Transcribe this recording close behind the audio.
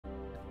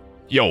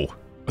Yo!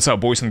 What's up,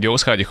 boys and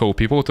girls, howdy ho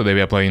people. Today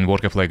we are playing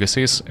Warcraft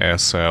Legacies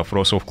as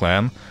Frostwolf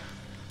clan.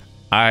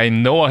 I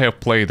know I have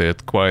played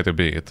it quite a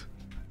bit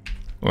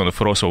on the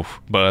Frostwolf,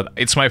 but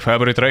it's my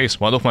favorite race,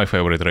 one of my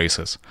favorite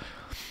races.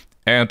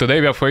 And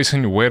today we are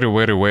facing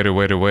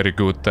very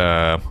good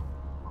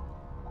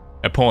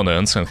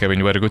opponents and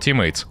having very good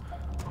teammates.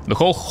 The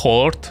whole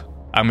horde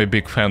I'm a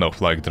big fan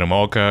of, like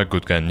Dramoka,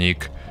 Good Guy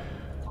Nick,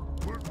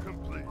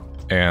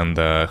 and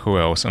who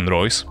else? And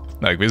Royce.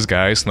 Like, these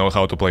guys know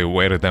how to play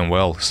very damn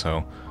well,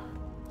 so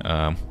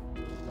I'm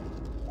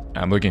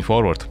looking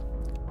forward.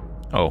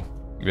 Oh,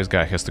 this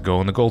guy has to go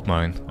on the gold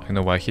mine. I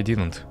know why he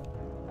didn't.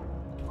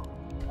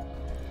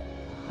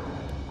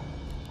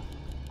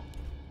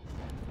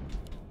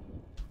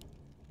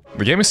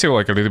 The game is still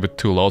like a little bit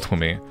too loud for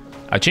me.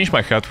 I changed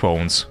my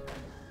headphones.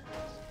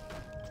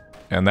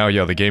 And now,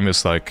 yeah, the game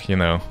is like, you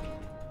know,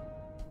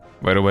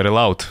 very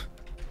loud.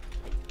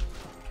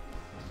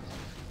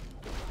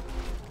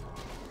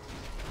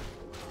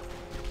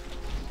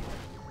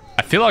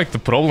 I feel like the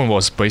problem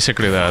was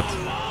basically that...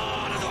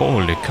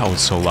 Holy cow,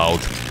 it's so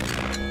loud.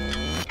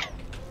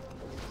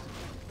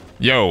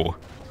 Yo!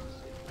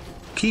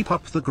 Keep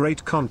up the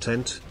great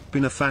content,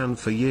 been a fan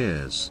for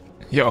years.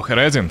 Yo,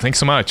 Heredin, thanks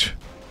so much.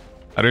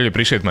 I really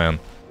appreciate it, man.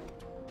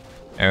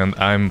 And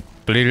I'm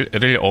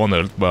really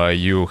honored by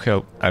you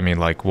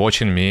like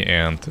watching me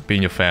and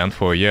being a fan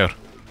for a year.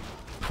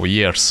 For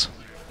years.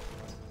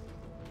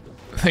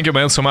 Thank you,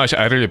 man, so much,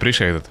 I really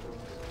appreciate it.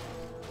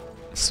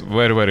 It's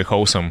very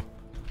wholesome.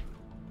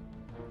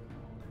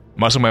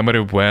 Muscle memory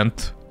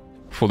went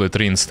for the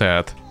tree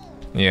instead.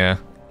 Yeah.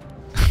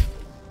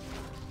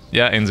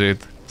 Yeah, indeed.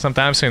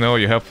 Sometimes, you know,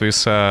 you have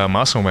this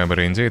muscle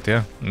memory, indeed,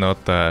 yeah.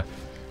 Not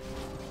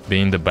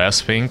being the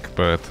best thing,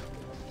 but...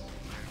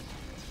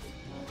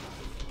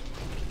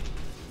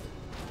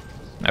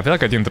 I feel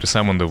like I didn't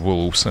resummon the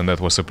wolves, and that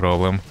was a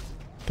problem.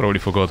 Probably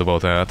forgot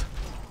about that.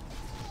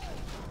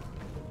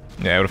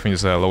 Yeah, everything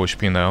is low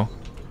HP now.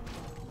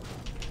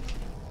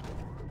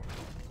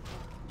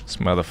 This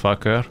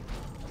motherfucker.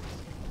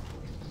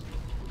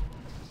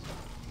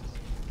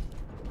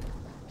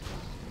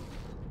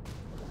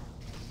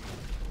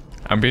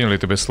 I'm being a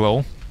little bit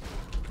slow,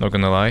 not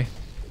gonna lie.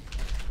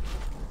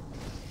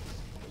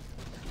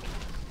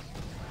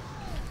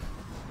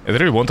 I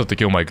really wanted to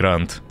kill my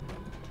grunt.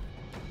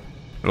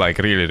 Like,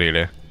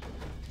 really.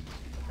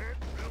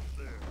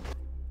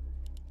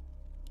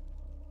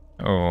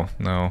 Oh,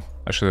 no.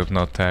 I should have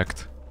not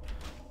tagged.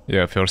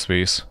 Yeah, first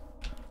piece.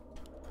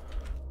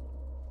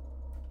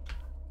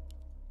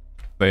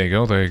 There you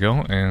go,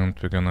 and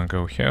we're gonna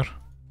go here.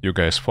 You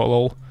guys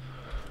follow.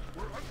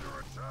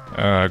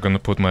 Gonna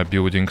put my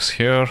buildings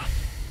here.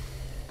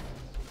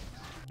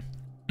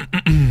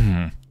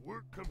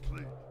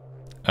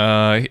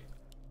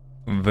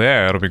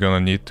 There we're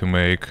gonna need to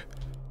make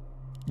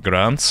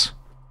grunts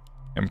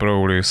and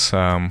probably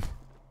some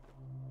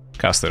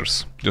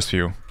casters, just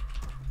few.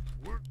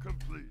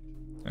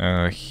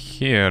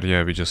 Here,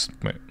 yeah, we just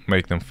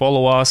make them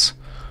follow us.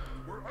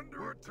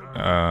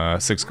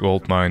 6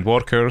 gold mine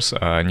workers.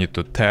 I need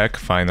to tag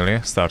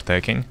finally, start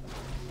tagging.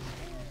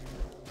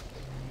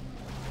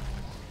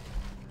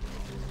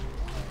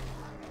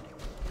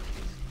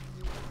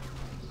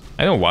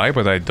 I don't know why,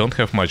 but I don't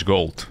have much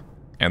gold,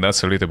 and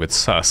that's a little bit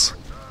sus.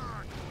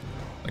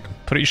 Like, I'm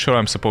pretty sure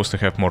I'm supposed to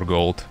have more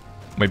gold,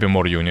 maybe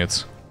more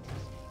units.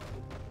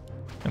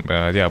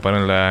 But yeah,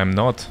 apparently I'm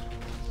not.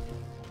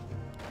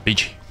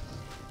 Peachy.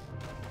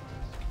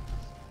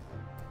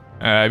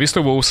 These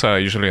 2 wolves are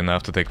usually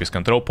enough to take this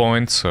control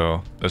point,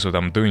 so that's what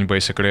I'm doing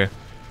basically.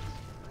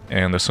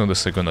 And as soon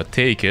as they're gonna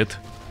take it,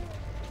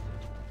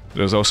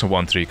 there's also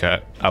one trick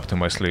up to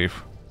my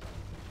sleeve.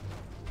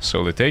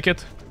 So they take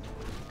it.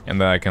 And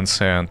then I can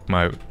send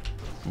my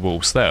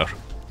wolves there.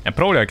 And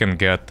probably I can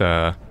get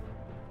the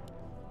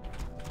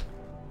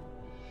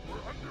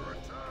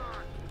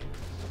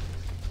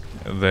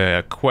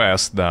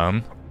quest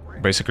done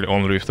basically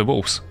only with the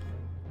wolves.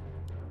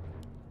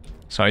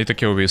 So I need to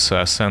kill this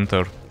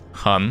center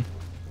Hun.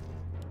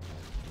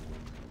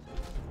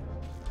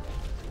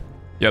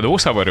 Yeah, the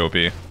wolves are very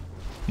OP.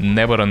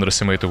 Never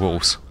underestimate the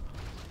wolves.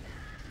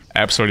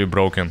 Absolutely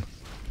broken.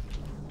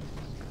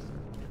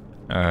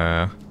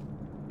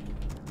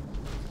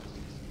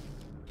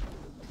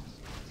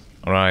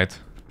 Right.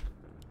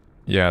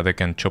 Yeah, they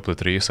can chop the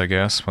trees, I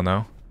guess, for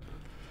now.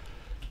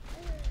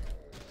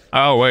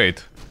 Oh,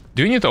 wait.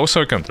 Do you need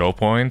also a control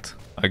point,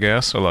 I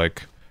guess? Or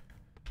like...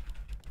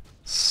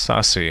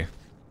 Sassy.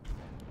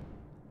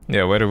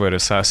 Yeah, very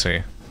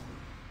sassy.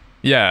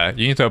 Yeah,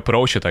 you need to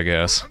approach it, I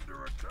guess.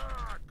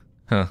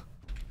 Huh.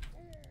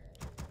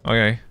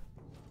 Okay.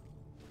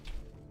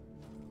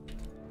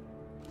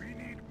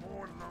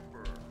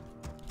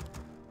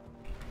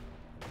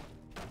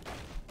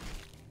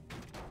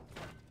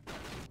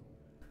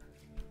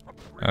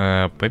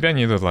 Maybe I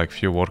needed like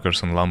few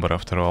workers and lumber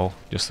after all,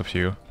 just a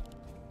few.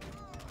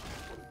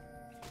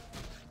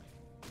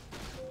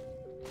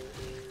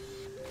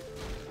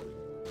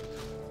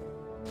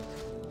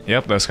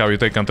 Yep, that's how you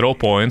take control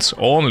points,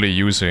 only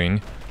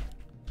using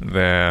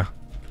the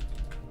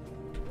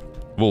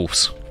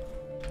wolves.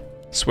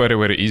 It's very,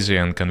 very easy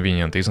and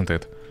convenient, isn't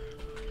it?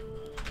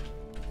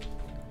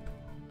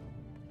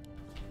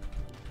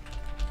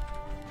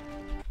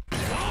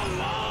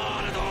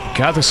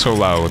 God, it's so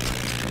loud.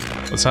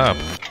 What's up?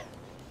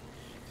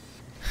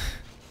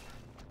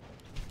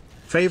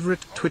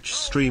 Favorite Twitch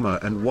streamer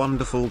and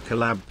wonderful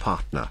collab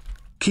partner.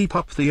 Keep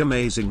up the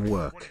amazing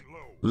work.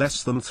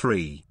 Less than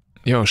 3.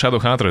 Yo,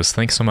 Shadowhunters,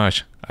 thanks so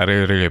much. I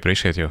really, really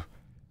appreciate you.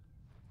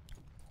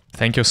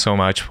 Thank you so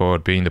much for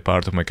being a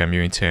part of my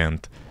community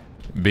and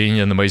being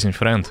an amazing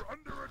friend.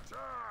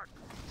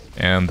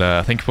 And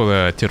thank you for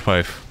the tier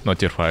 5, not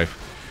tier 5.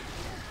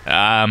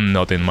 I'm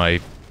not in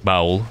my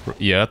bowl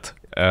yet.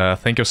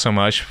 Thank you so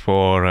much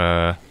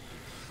for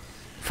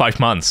 5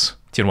 months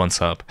tier 1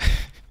 sub.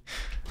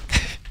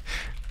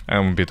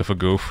 I'm a bit of a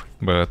goof,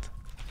 but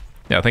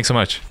yeah, thanks so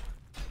much.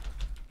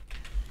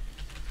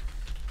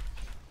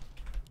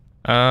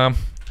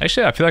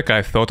 Actually, I feel like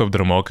I thought of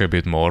Dromok a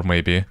bit more,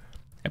 maybe.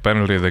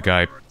 Apparently the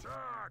guy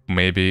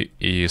maybe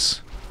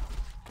is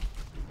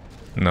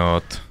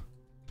not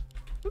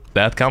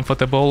that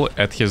comfortable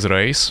at his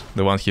race,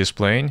 the one he's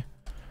playing.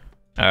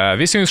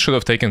 This unit should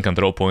have taken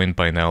control point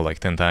by now like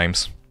 10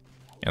 times.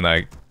 And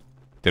I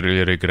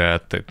really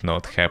regret it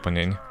not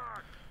happening.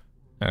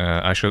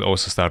 I should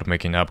also start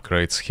making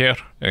upgrades here,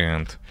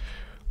 and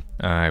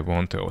I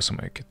want to also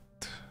make it,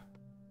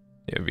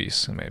 yeah,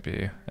 this,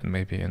 maybe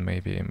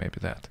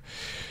that.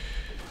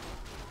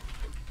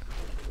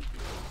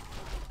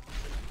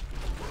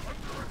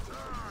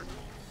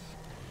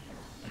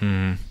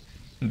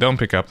 Don't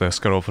pick up the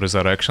Scroll of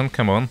Resurrection,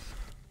 come on.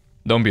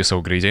 Don't be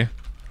so greedy.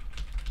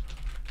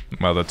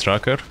 Mother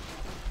trucker.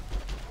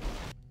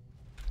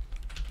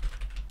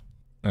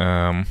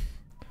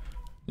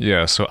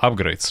 Yeah, so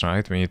upgrades,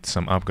 right? We need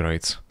some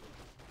upgrades.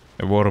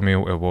 A war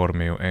mill,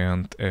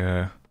 and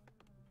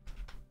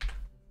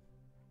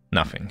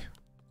nothing.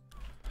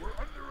 We're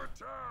under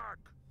attack.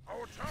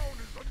 Our town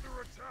is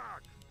under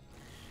attack.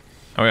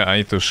 Oh yeah, I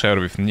need to share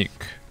with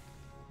Nick,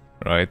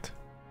 right?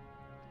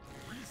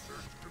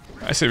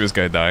 I see this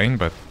guy dying,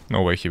 but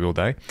no way he will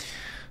die.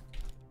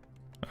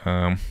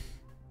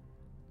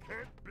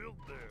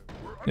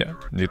 Yeah,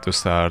 need to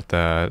start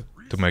to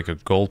make a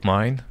gold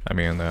mine. I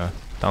mean,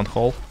 town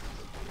hall.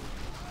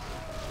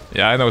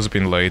 Yeah, I know it's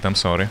been late, I'm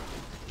sorry.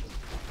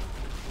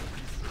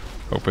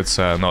 Hope it's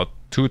not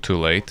too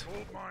late.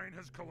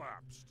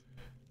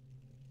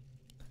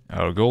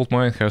 Our gold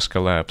mine has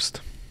collapsed.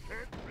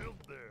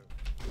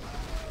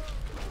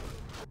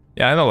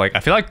 Yeah, I know, like, I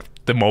feel like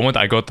the moment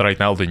I got right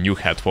now the new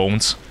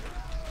headphones,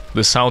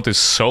 the sound is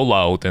so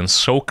loud and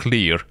so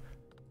clear.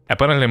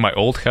 Apparently my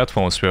old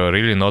headphones were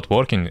really not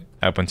working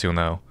up until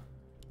now.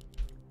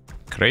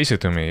 Crazy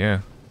to me, yeah.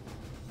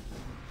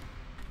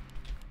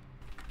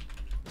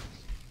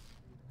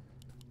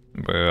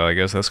 But I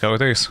guess that's how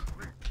it is.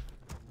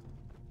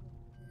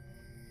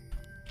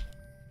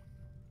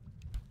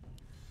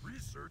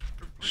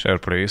 Share,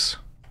 please.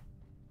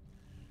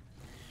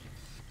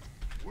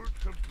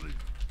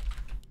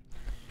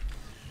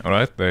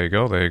 Alright, there you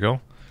go, there you go.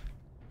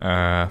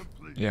 Yeah,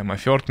 my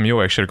third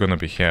mill actually gonna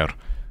be here.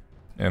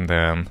 And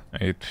then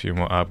I need a few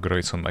more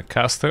upgrades on my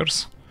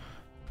casters.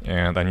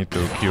 And I need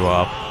to queue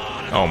up.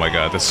 Oh my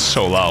god, it's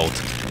so loud.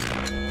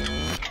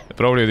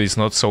 Probably it's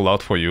not so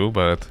loud for you,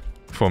 but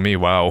for me,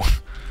 wow.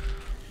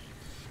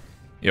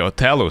 Yo,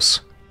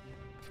 Talus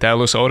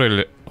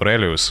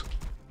Aurelius,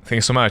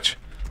 thanks so much.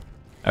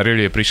 I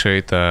really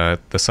appreciate the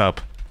sub.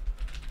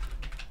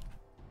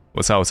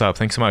 What's up,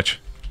 thanks so much.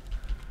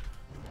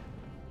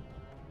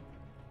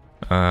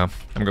 I'm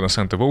gonna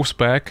send the wolves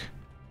back.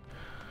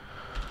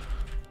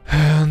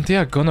 And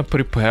yeah, gonna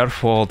prepare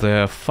for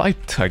the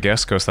fight, I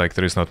guess, cause like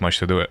there is not much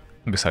to do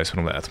besides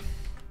from that.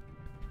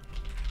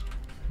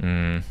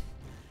 I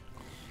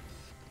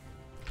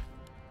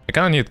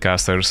kinda need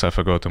casters, I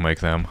forgot to make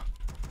them.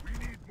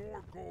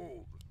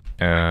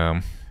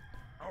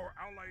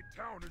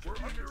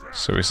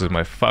 So this is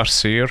my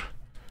Farseer.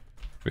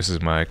 This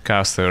is my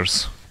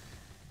casters.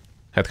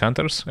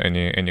 Headhunters?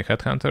 Any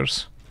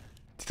headhunters?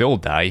 Did they all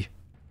die?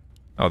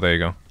 Oh, there you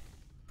go.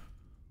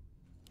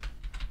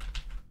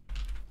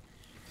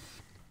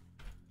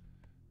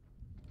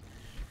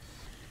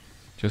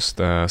 Just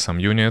some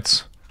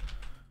units.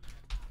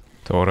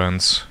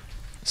 Torrents.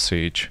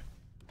 Siege.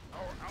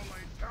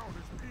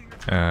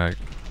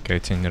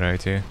 Getting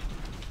ready.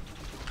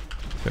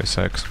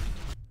 36.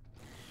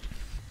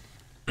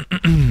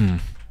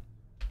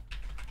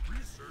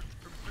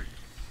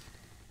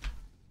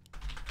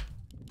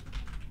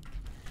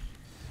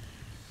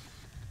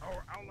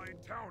 Our allied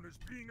town is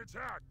being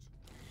attacked.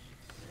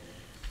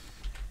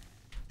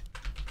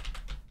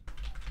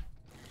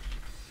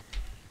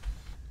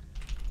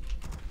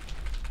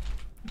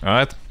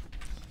 Alright.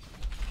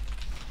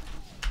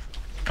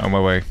 On my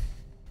way.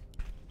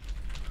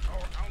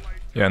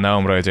 Yeah, now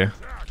I'm ready.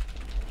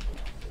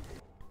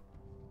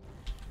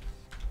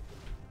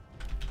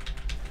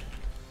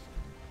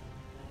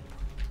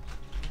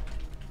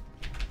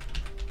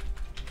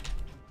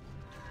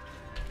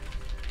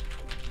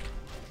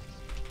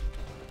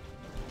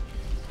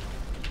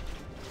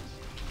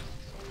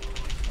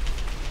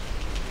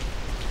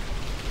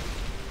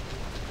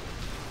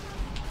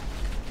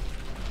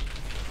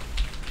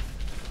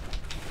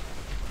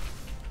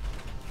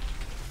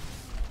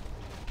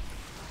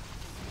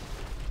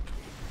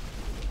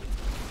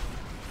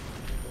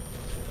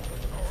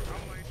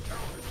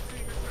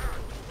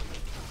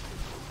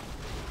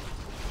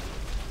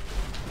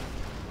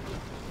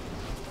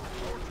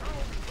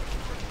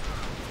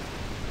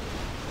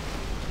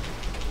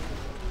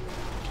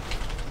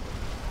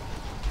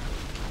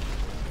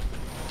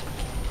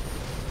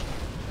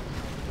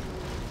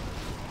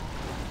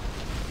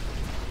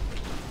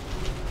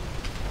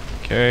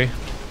 Okay.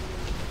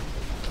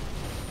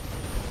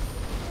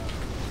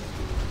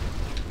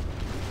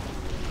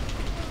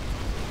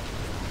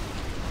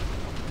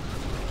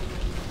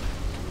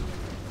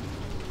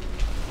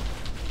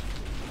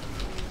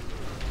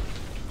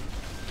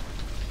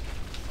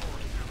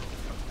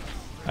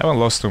 I haven't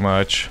lost too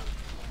much.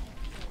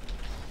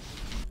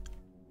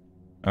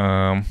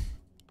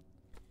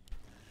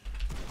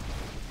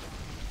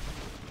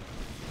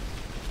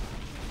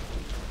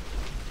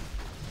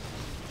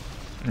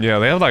 Yeah,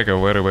 they have like a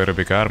very, very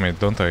big army,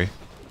 don't they?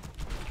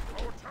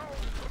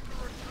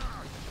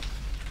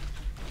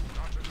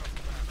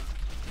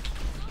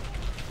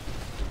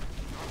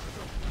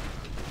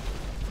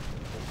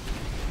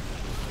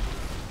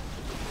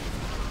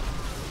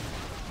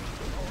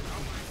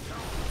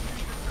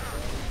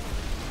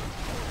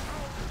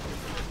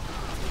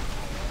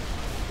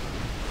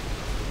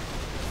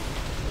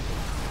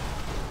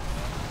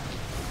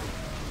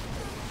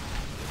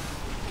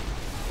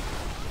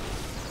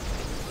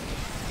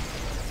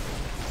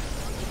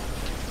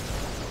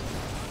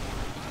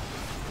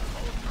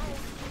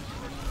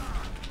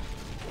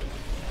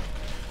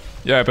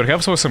 Yeah,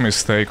 perhaps it was a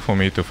mistake for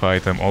me to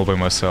fight them all by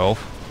myself.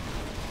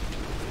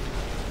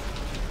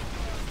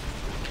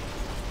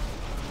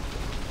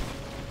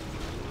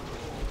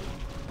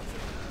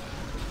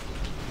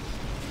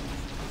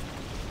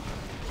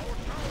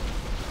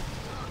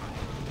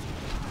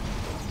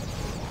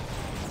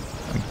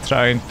 I'm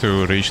trying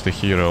to reach the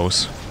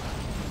heroes.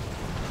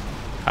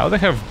 How they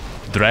have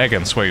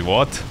dragons? Wait,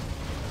 what?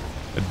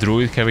 A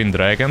druid having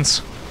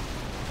dragons?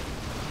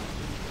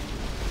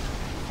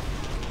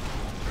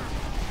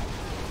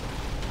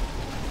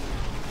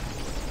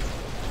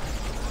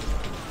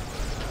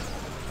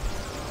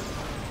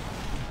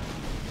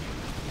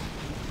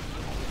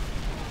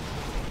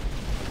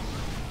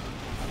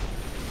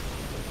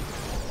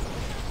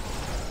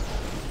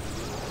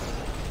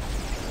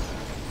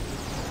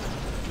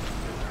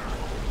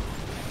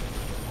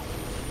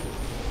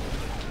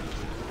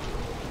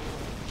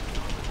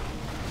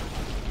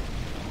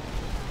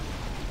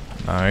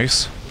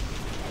 Nice.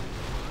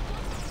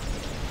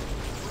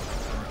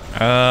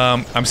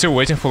 I'm still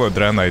waiting for the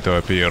Draenei to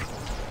appear.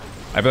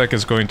 I feel like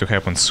it's going to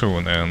happen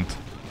soon, and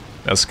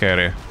that's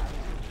scary.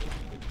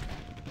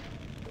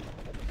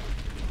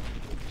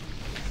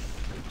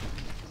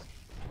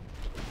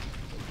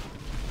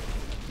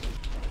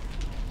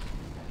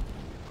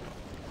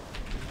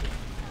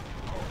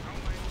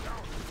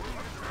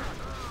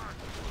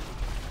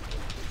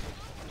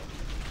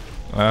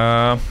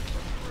 Yeah,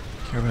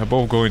 they're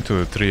both going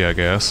to the tree, I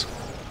guess.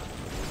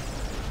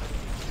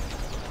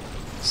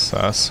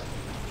 Sus.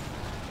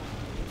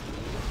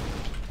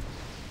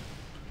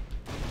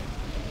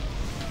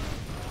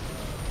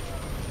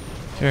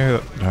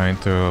 Okay, trying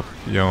to,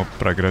 you know,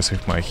 progress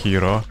with my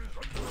hero.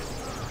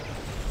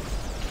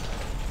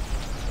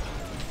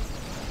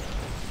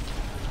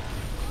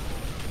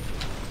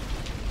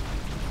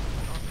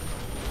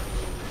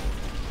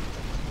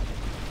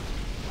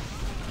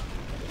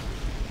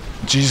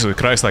 Jesus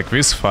Christ, like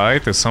this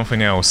fight is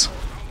something else.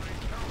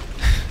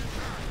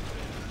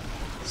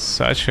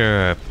 Such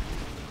a...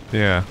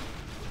 yeah,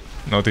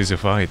 not easy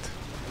fight.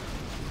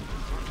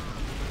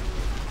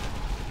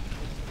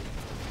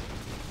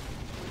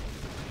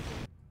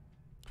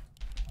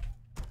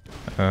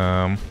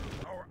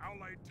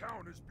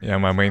 Yeah,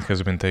 my main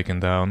has been taken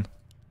down.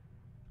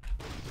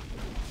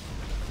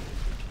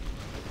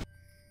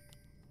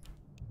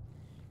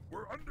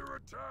 We're under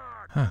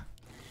attack. Huh.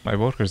 My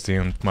workers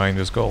didn't mine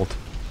this gold.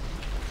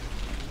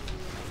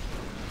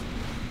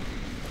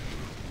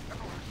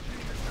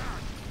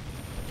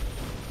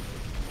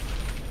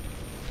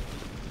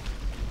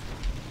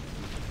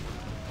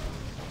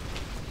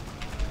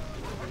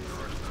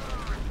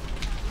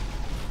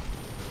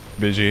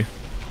 BG.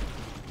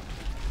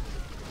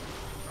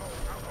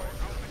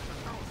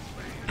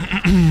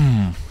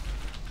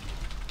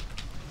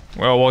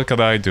 Well, what could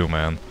I do,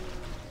 man?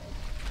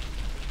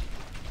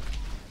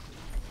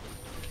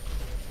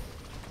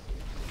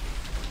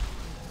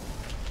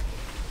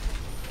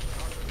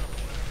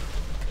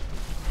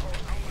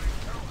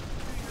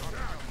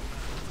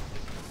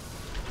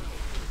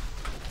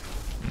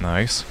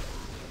 Nice.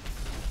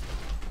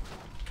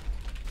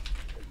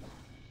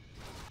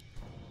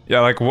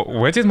 Yeah, like,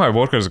 where did my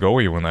workers go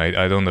even? I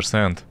don't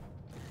understand.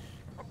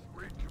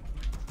 Upgrade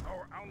complete.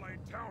 Our allied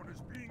town is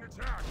being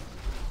attacked.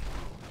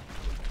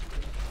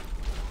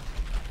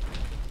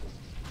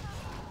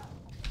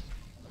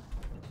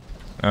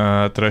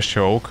 Trash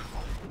choke.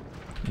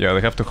 Yeah,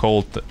 they have to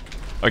hold...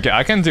 Okay,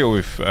 I can deal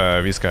with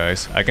these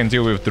guys. I can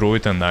deal with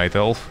Druid and Night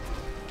Elf,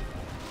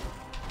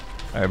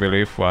 I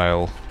believe,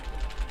 while...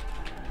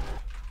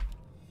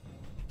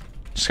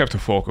 Just have to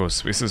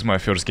focus. This is my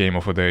first game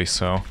of the day,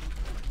 so...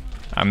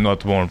 I'm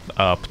not warmed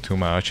up too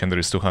much, and there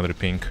is 200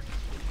 ping.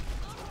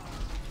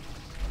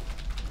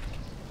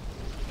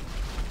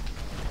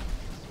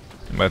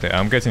 But yeah,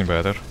 I'm getting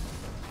better.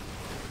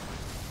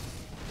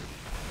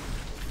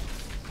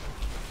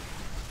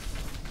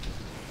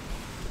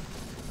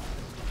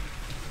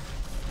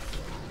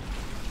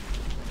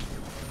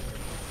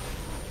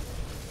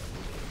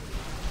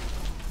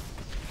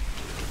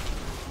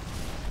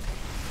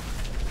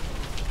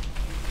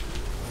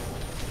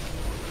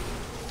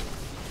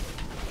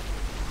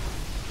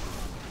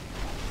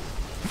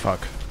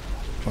 fuck.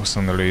 Lost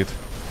on the lead.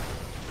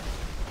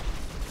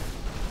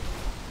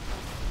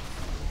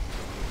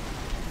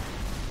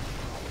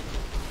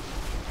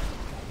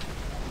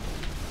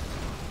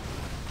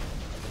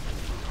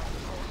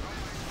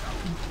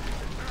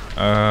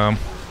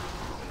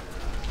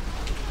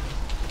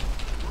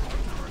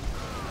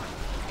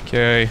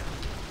 Okay.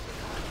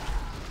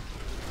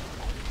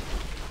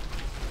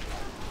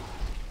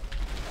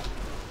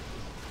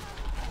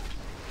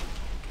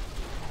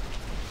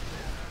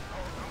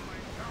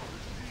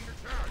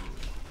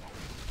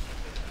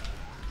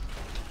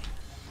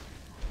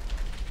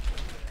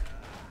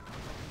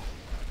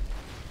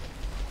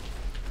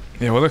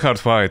 Yeah, what a hard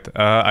fight.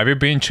 Are we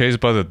being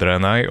chased by the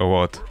Draenei or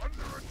what?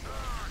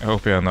 I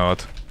hope we are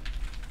not.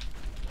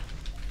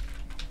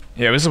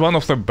 Yeah, this is one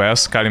of the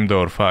best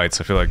Kalimdor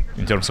fights, I feel like,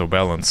 in terms of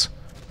balance.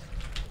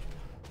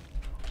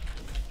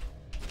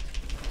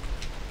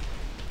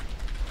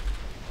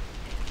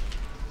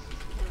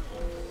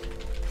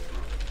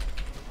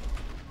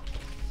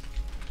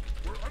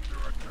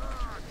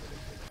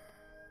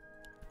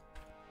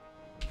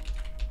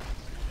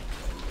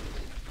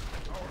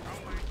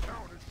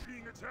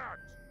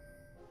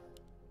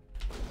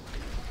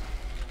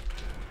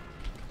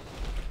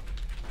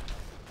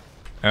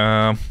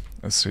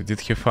 Let's see, did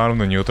he farm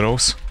the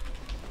neutrals?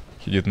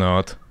 He did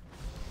not.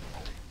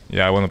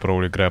 Yeah, I wanna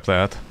probably grab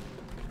that.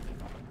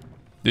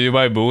 Did you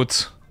buy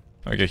boots?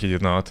 Okay, he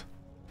did not.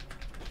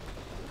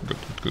 Good,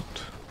 good,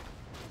 good.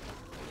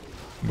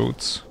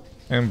 Boots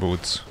and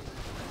boots.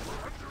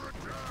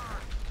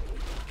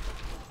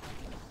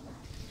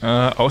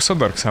 Also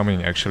Dark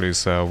Summoning actually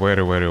is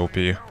very, very OP.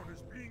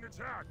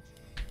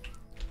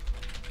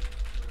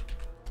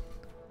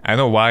 I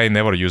know why I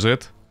never use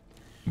it,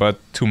 but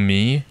to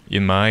me,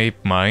 in my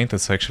mind,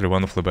 it's actually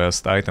one of the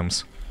best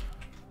items.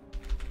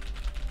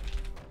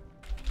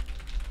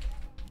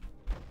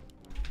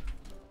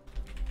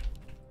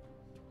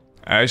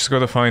 I just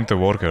gotta find the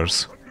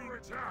workers.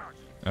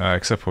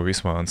 Except for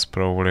these ones,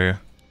 probably.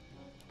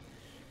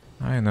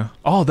 I know.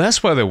 Oh,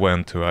 that's where they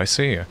went to, I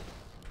see.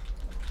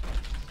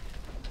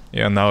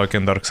 Yeah, now I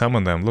can Dark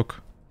Summon them,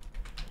 look.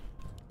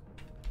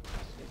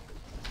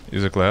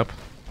 Use a clap.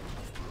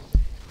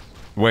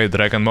 Wait,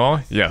 Dragon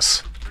Maw?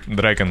 Yes,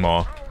 Dragon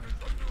Maw.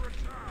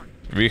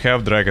 We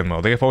have Dragon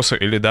Maw. They have also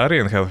Illidari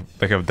and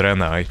they have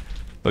Draenei.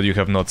 That you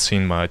have not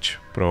seen much,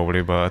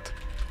 probably, but...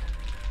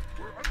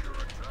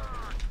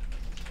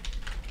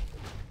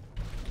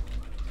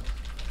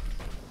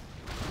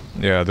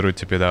 Yeah, Druid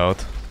tip it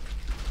out.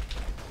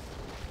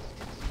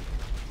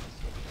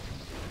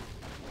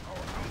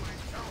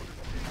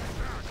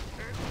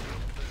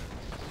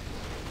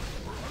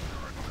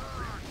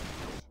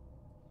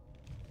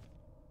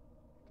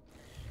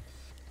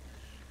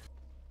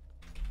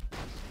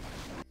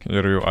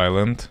 Yoryu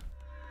Island.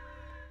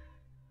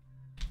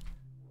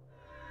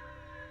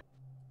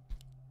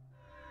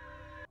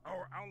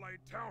 Our allied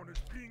town is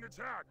being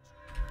attacked.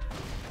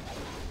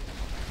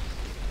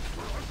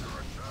 We're under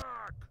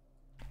attack.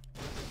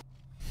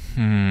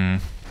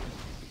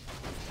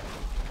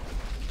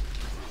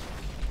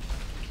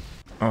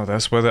 Oh,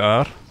 that's where they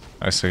are?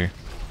 I see.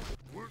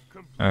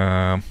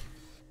 Yeah,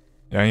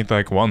 I need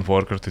like one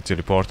worker to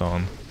teleport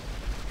on.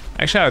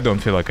 Actually, I don't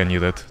feel like I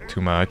need it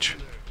too much.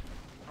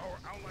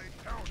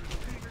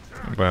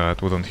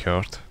 But wouldn't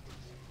hurt.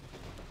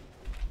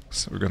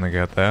 So we're gonna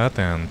get that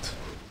and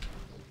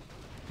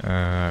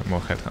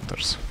more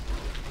headhunters.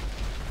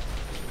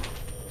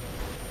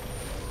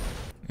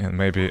 And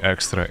maybe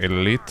extra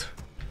elite.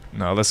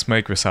 Now let's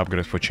make this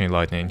upgrade for Chain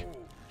Lightning.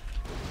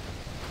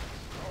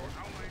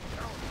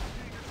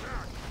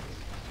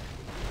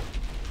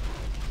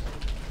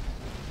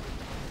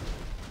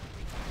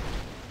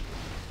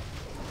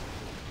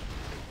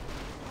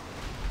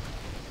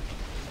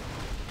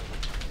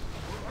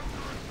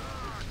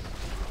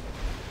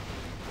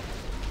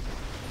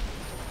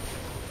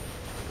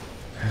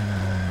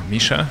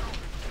 Misha?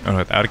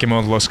 Alright,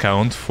 Archimon lost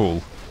count,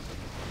 full.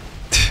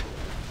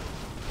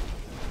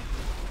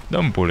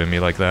 Don't bully me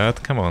like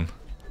that, come on.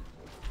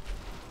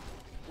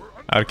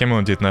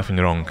 Archimon did nothing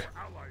wrong.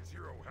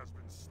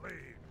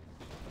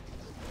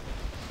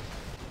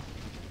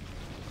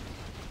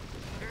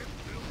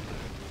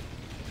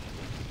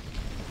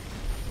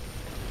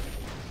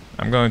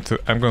 I'm going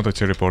to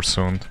teleport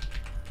soon.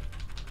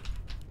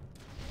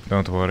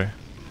 Don't worry.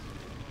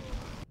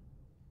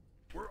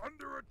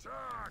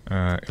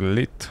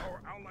 Elite.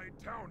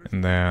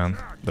 And then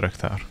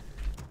Drektar.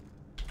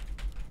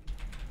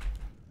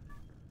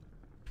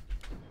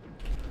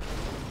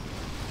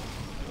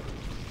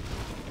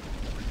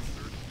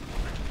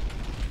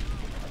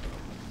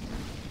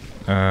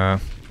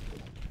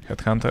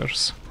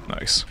 Headhunters.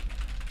 Nice.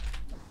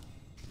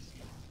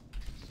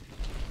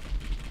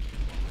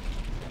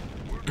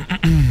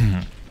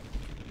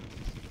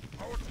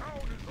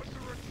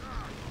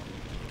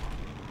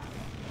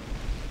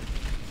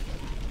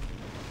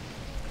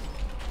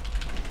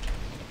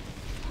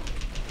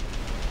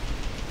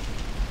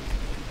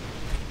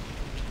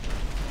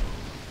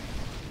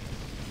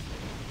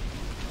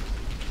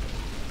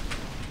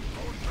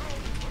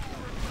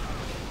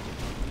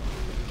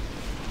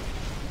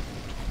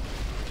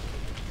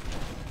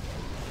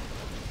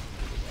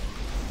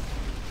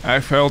 I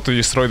failed to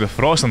destroy the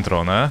Frozen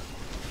Throne, huh?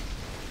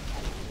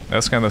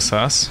 That's kinda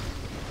sus.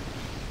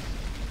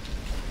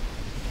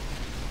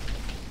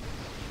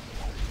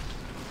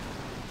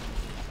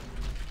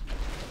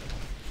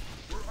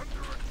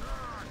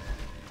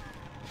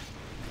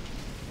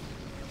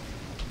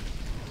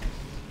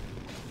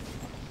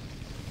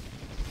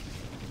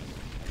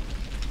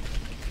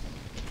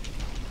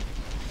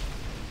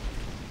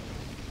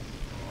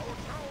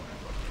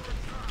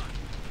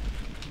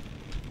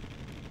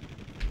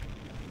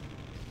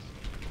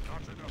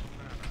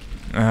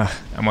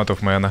 I'm out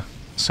of mana,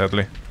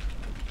 sadly.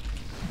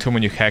 Too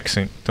much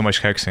hexing. Our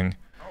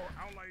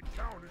allied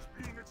town is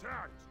being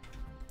attacked.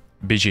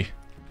 BG.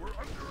 We're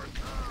under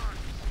attack.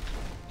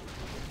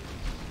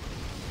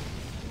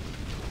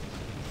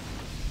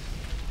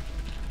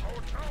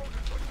 Our town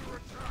is under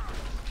attack. Our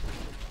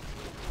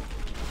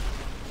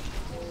allied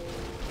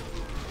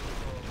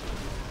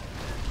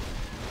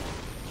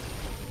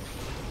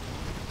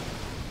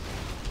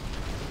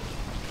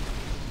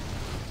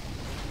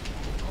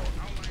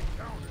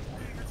town is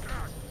being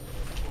attacked.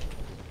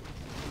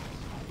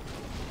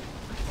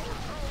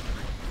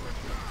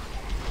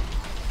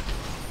 Our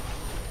town is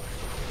under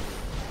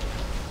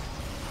attack.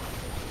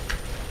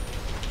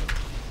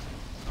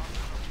 Our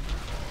allied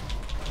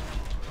town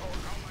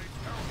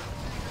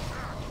is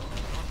being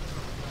attacked.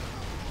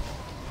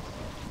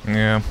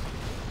 Yeah.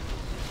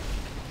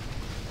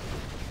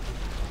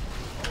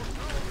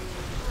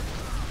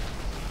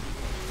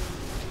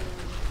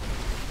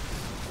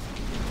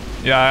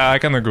 Yeah, I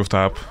kinda goofed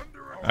up.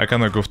 I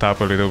kinda goofed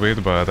up a little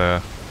bit,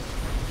 but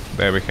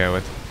there we have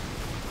it.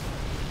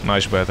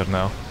 Much better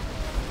now.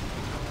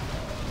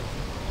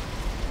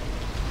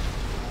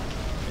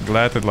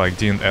 Glad it like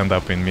didn't end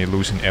up in me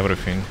losing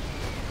everything.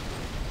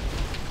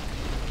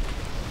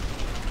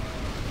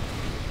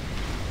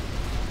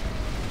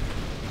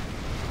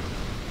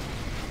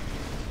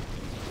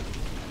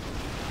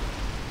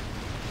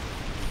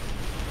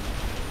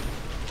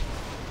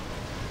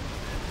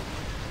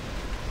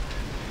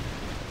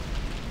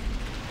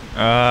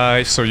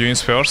 So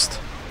units first.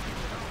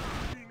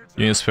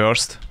 Units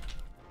first.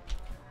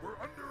 We're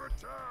under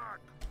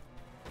attack.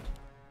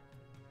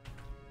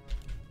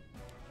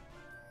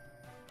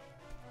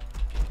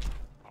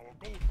 Our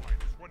gold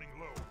mine is running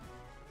low.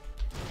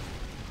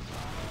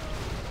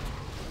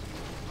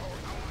 Our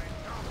allied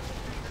town is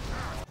being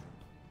attacked.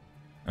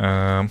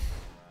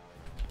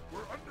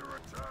 We're under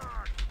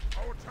attack.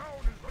 Our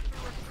town is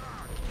under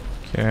attack.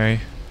 Okay.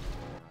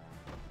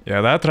 Yeah,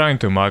 they're trying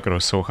to macro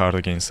so hard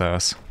against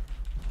us.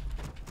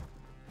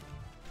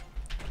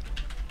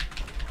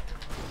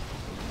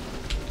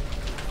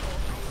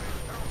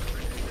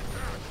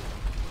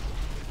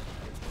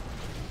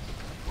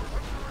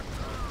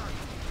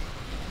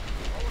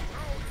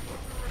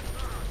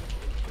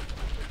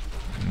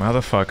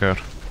 Motherfucker.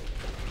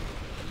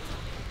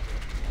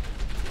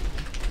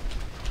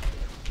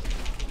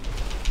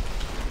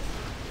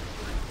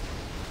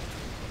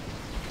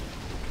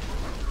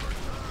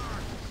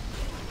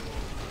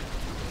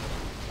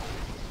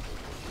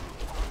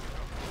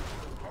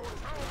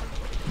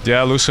 Did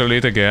I lose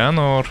elite again,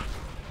 or...?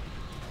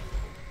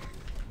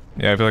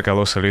 Yeah, I feel like I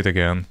lost elite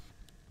again.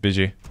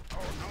 BG.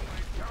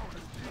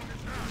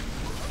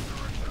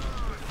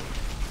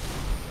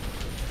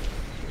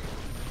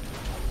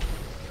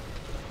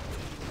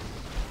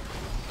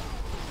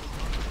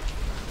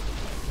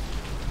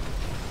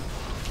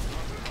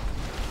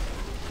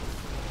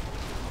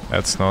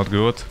 That's not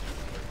good.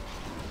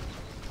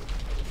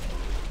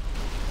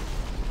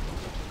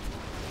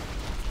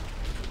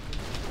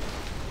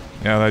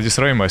 Yeah, they're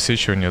destroying my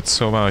siege unit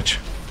so much.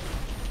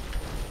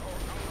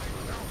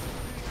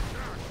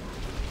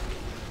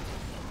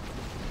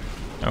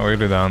 I'm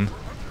really done.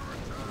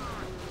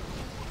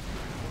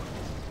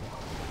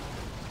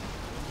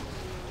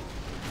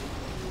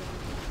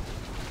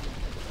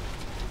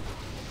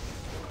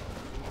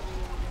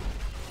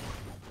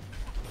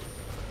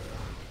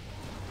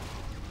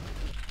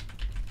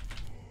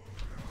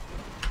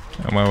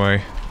 On my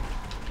way.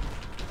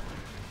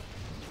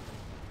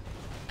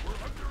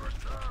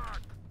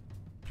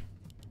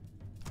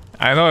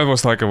 I know it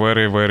was like a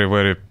very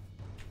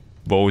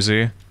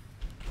ballsy,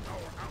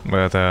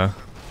 but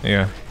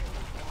yeah.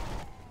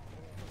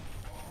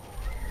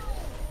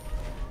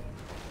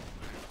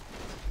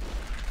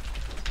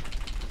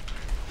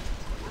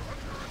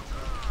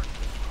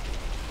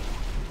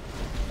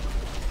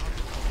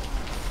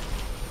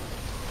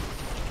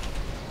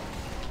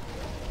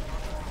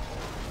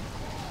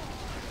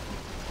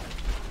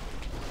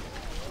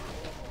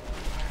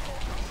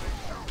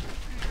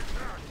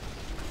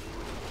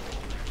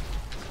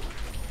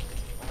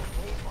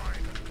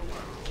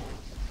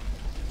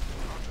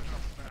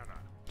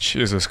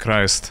 Jesus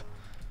Christ.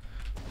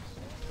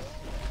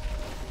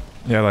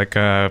 Yeah, like,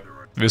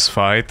 this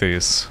fight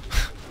is...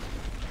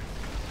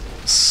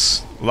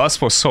 lasts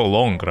for so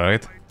long,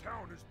 right?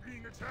 Town is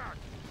being attacked.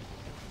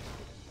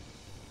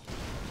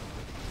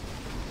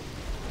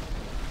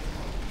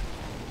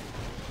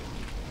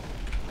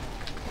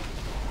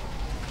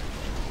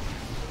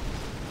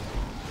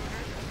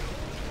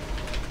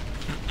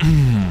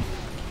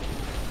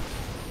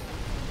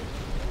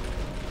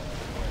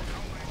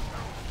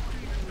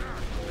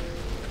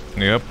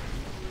 Yep.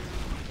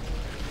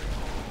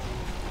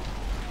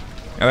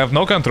 And I have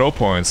no control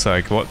points,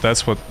 like,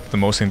 that's what the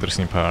most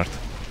interesting part.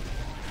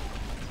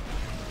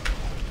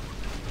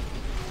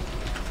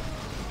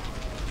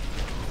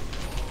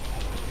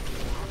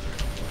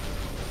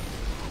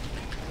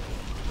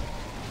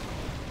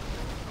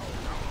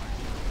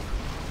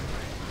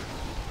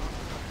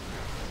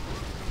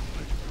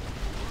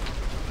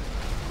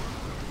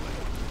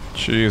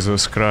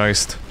 Jesus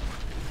Christ.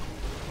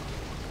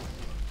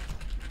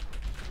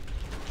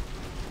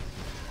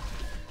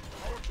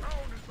 Our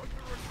town is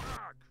under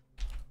attack.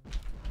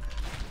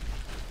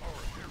 Our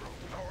hero,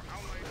 our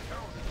allied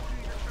town is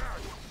being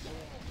attacked.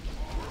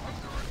 We're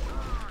under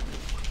attack.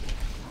 Our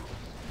town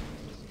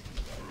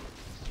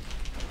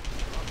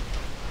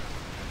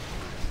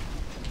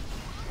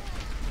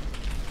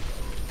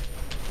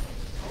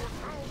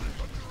is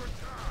under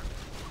attack.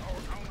 Our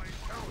allied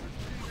town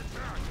is being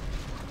attacked.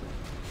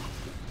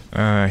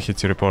 He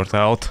teleport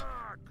out.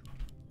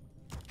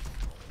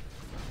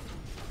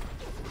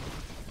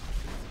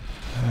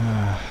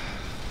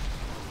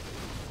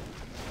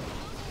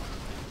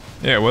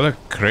 Yeah, what a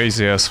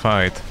crazy ass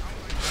fight.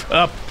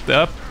 Up,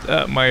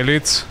 my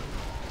elites.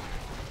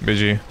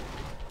 BG.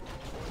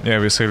 Yeah,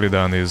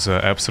 Visilidan is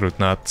absolute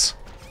nuts.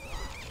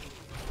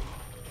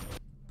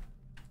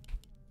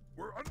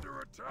 We're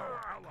under attack.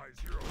 Our allies'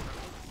 hero has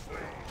been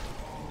slain.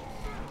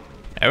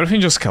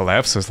 Everything just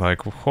collapses,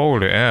 like,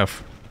 holy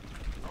F.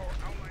 Our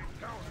allied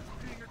town is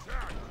being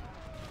attacked. We're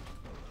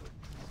under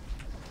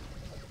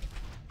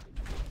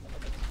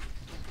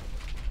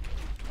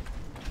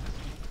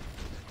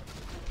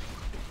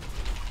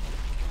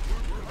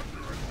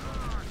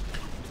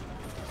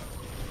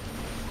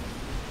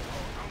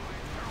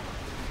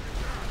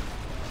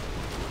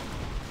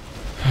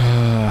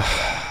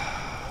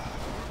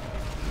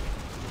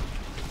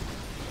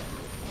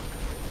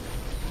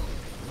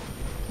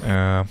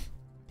attack.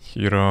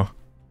 Hero.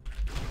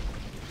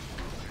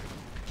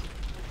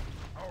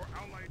 Our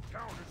allied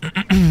town is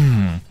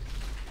being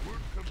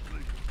Work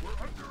complete. We're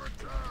under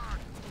attack.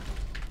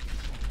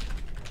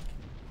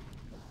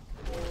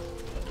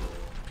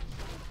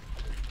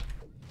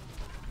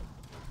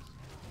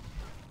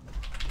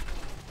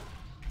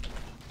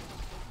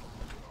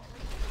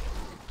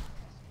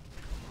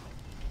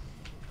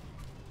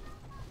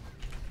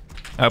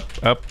 Up.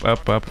 We're under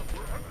attack.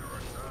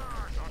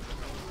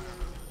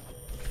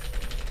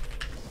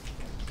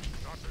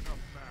 Not enough mana. Not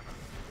enough mana.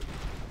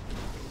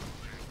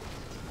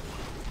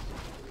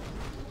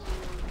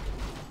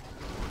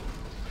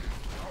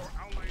 Our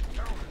allied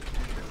town is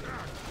being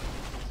attacked.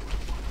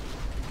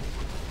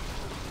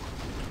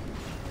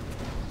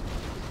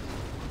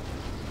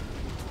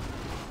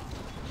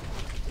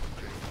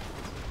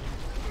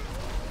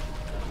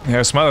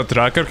 Yeah, Smother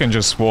Tracker can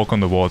just walk on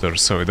the water,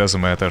 so it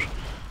doesn't matter.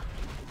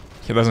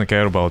 He doesn't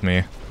care about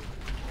me.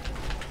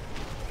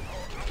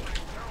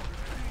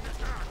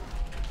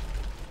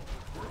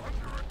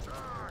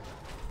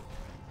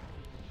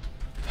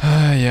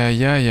 Ay,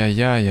 ay, ay,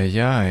 ay, ay, ay,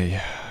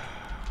 ay.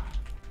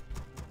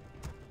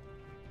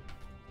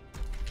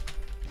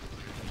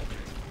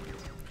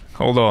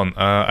 Hold on,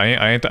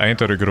 I need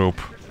to regroup.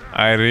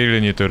 I really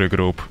need to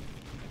regroup.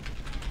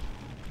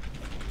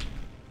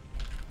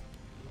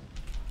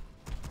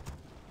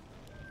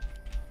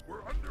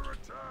 We're under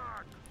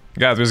attack.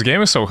 God, this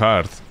game is so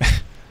hard.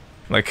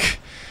 Like,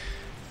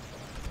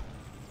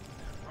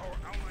 Our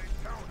allied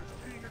town is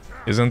being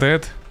attacked. isn't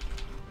it?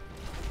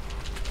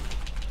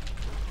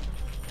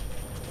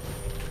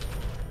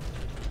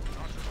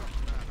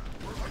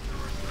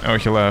 Oh,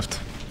 he left.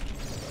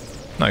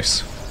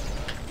 Nice.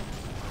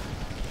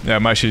 Yeah,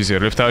 much easier.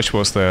 Lift Touch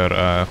was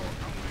their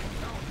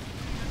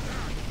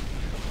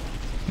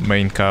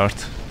main card.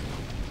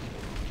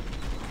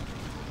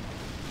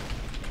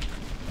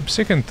 I'm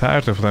sick and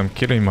tired of them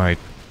killing my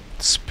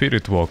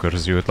Spirit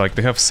Walkers, dude. Like,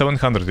 they have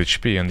 700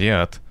 HP and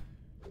yet...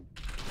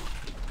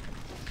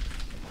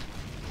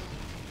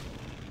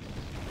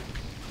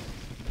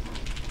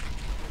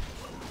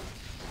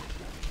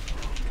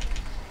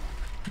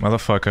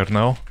 Motherfucker,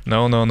 no.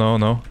 No, no, no,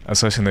 no.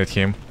 Assassinate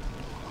him.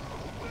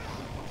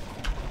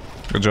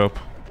 Good job.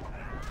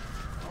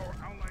 Our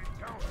allied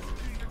town is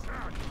being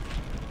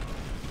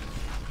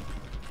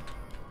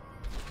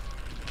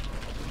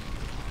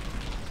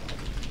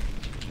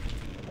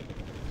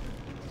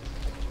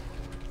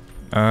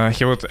attacked.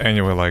 He would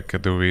anyway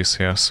like do this,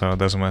 yeah, so it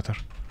doesn't matter.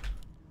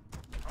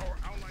 Our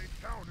allied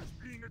town is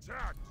being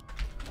attacked.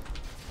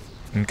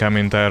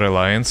 Incoming entire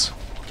alliance.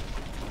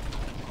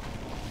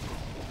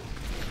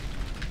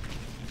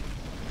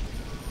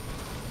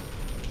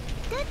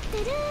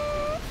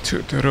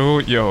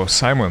 Yo,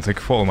 Simon, thank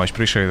you for much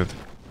appreciated.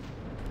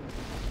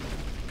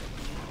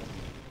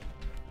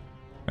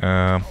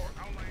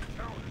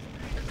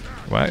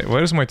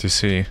 Where's my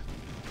TC?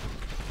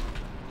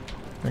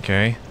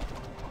 Okay.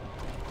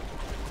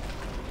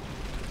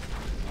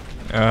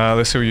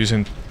 Let's see, we're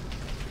using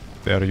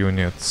their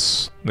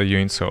units, the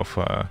units of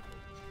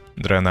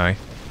Draenei.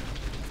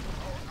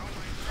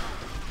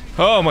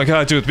 Oh my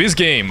god, dude, this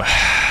game.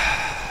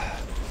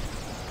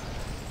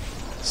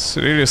 It's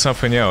really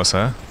something else,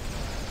 huh?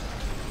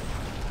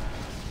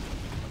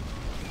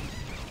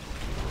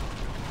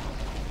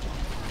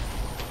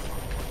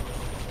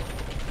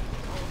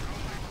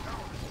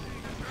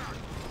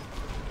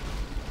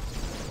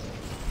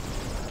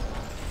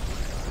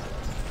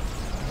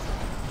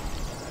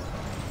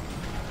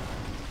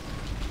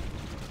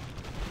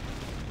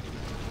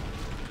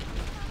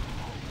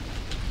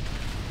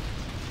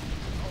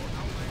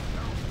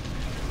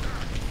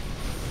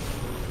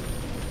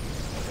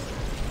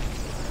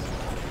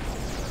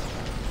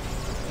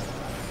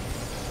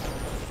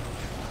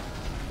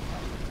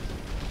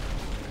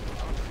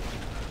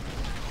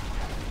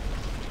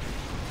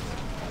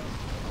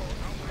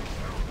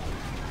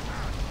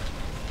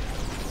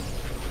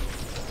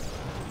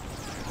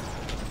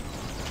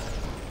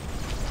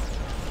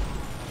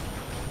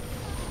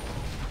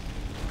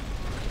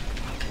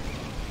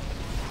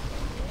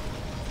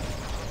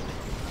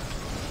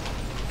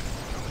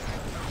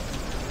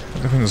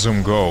 Let me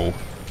zoom go.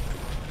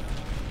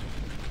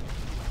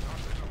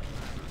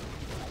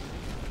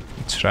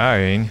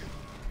 Trying.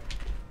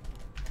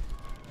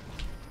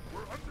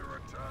 We're under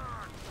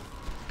attack.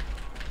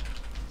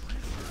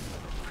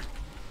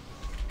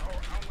 Our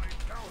allied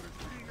town is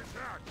being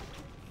attacked.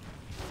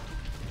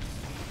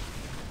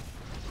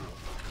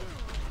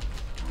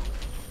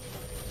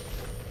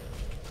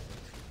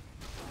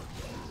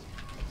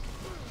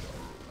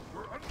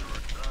 We're under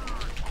attack.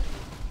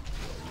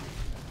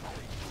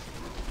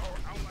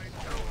 Our allied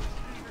town is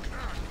being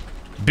attacked.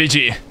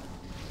 BG.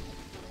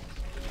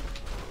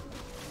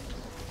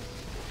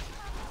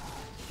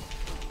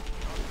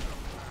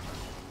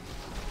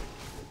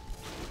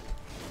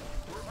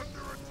 We're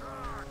under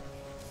attack.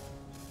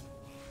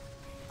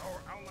 Our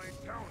allied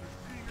town is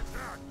being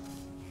attacked.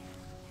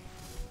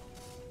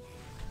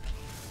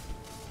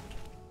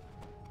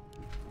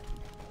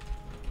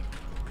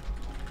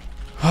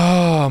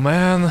 Oh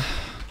man.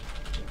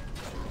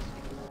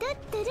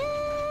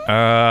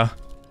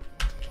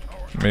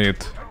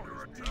 Meet.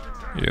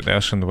 Yeah,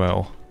 Nash and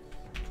well.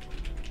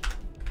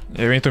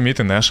 Yeah, we need to meet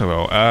in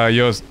Nashville.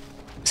 You're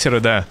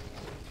Sirada.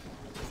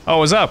 Oh,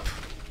 what's up?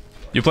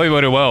 You play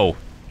very well.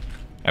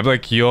 I'm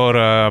like your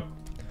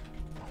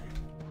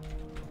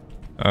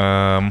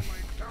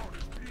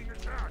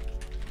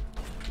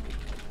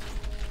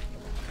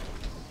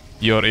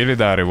your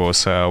Illidari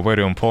was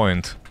very on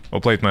point.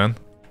 Well played, man.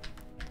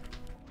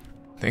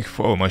 Thank you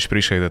so much,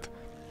 appreciate it.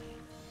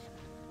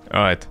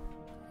 Alright.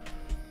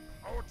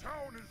 Our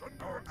town is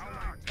under attack. Our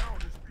allied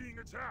town is being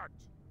attacked.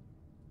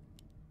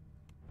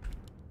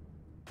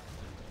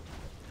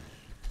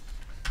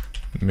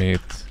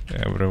 Meet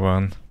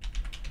everyone.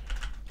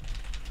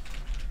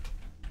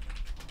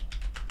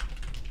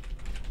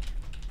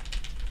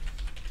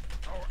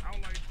 Our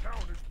allied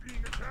town is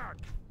being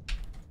attacked.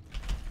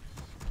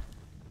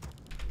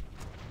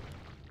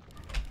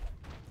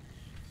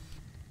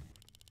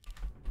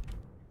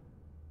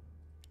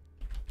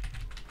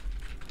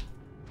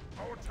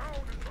 Our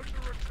town is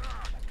under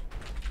attack.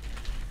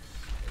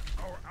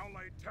 Our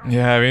allied town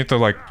Yeah, we need to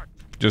like attacked.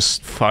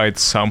 just fight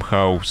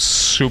somehow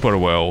super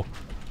well.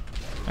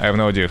 I have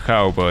no idea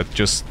how, but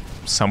just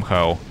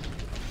somehow.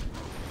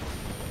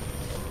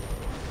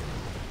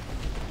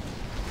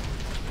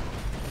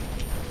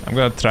 I'm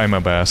gonna try my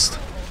best.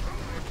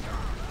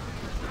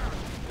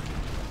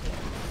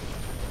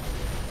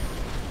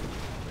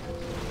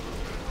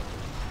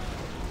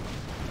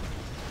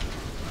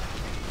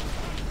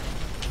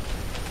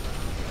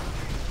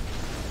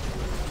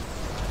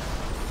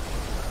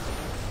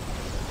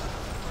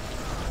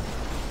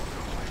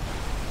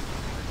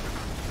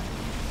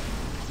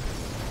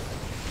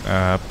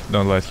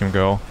 Don't let him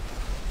go.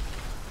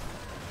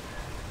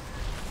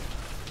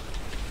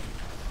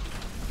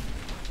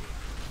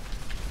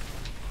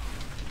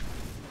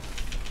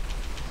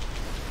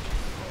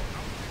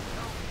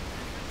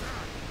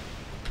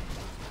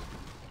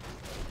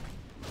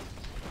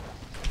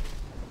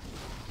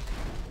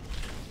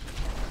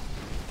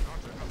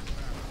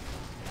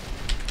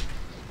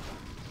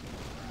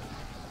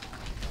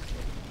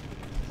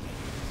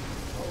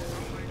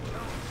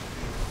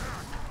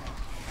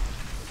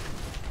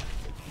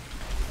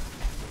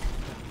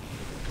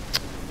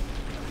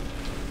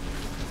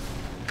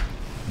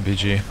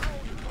 BG.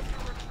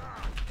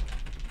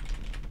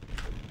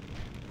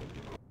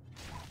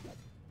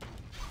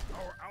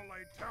 Our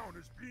allied town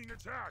is being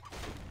attacked.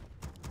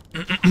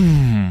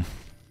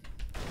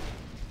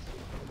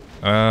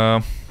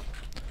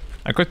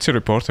 I got to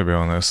report, to be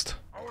honest.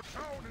 Our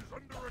town is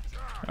under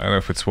attack. I don't know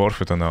if it's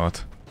worth it or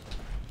not.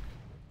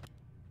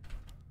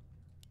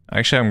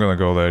 Actually, I'm gonna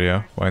go there,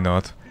 yeah. Why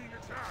not? Being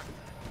attacked.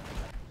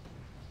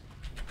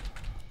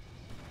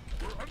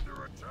 We're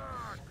under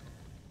attack.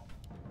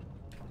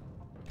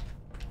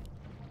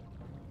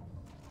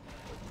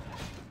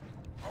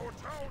 Our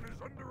town is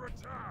under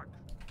attack.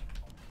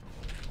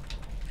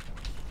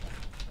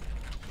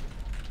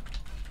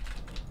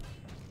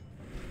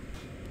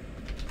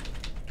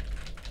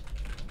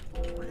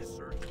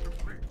 Research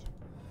complete.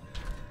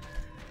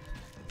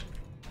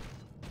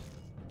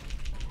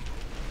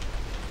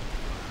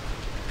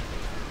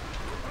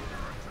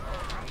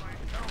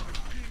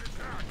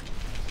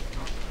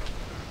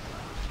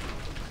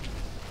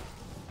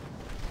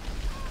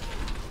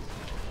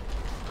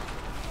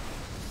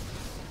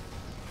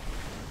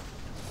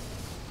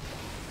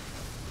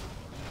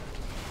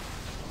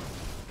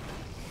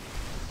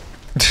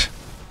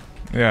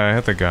 Yeah, I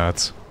had the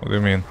gods. What do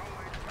you mean?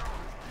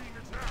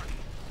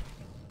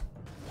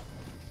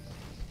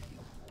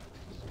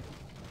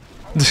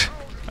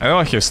 I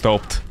know he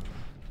stopped.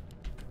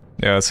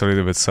 Yeah, it's a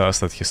little bit sus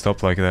that he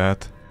stopped like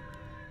that.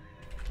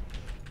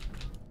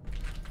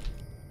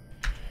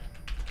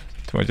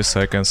 20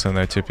 seconds and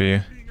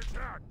ATP.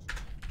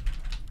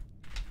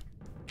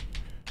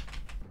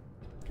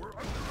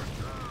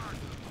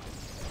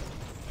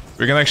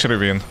 We can actually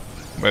win,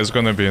 but it's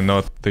gonna be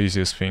not the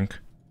easiest thing.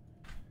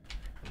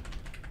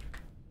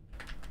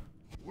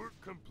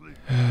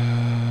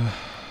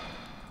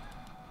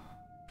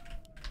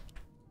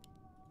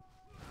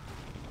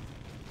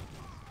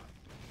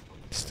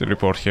 Still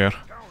report here.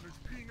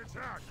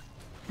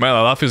 Man,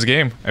 I love this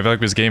game. I feel like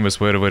this game is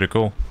very, very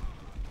cool.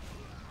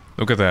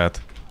 Look at that.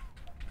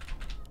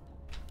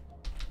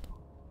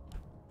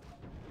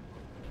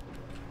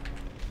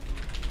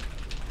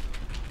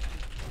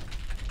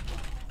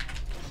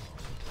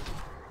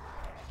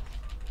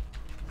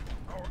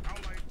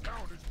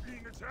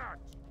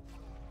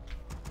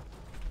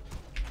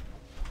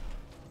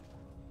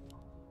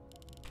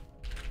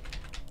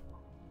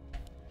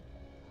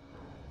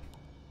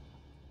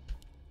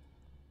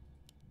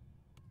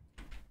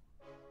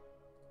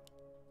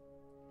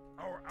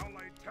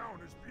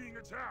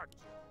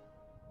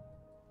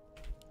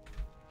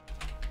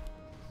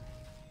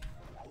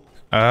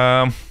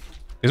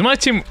 Is my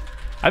team...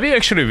 Are we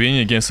actually winning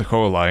against the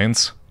whole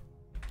alliance?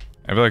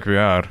 I feel like we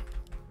are.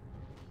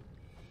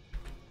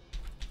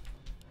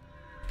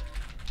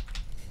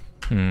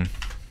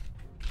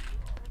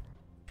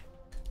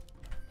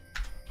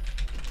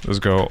 Let's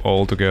go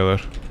all together.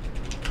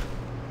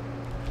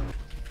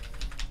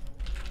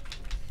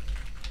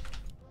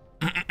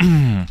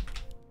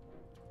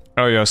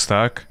 Oh, you're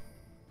stuck?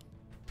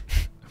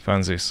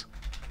 Fancies.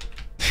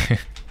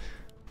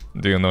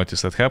 Do you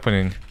notice that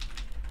happening?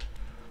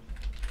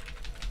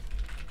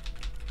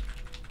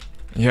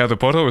 Yeah, the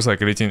portal was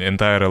like leading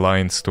entire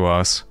alliance to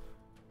us.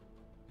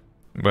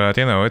 But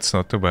you know, it's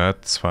not too bad,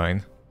 it's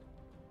fine.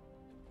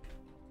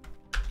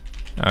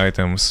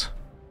 Items.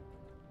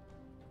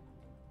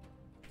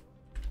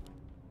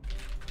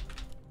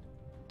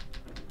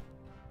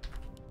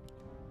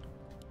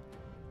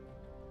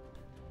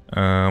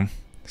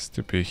 It's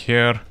to be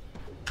here.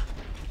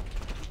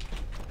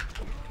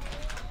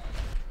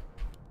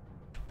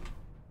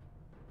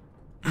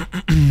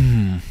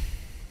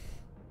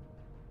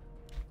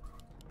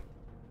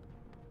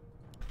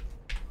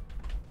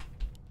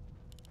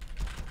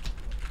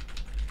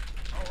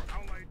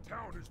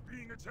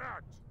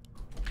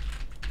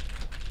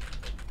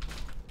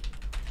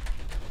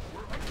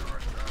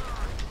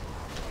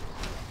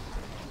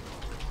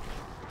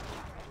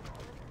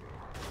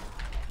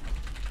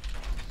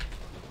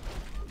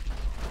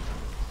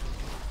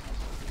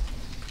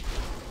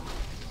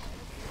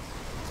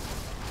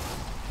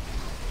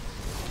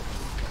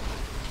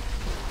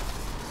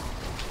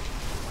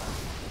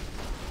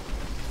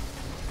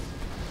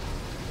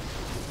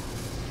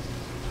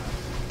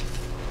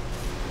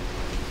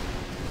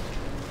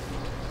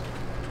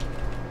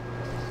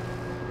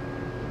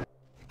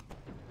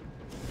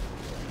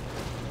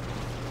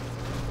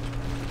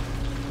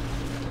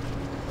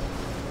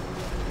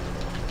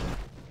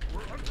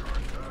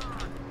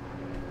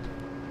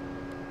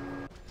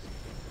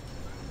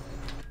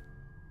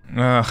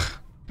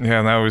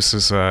 Yeah, now this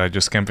is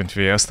just camping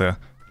Fiesta.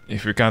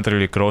 If we can't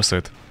really cross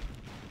it.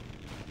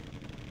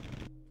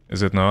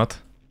 Is it not?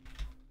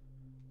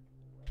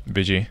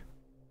 BG.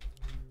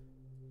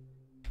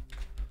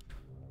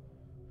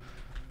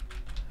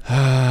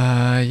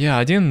 Yeah,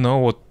 I didn't know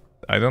what...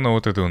 I don't know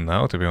what to do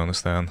now, to be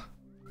honest, then.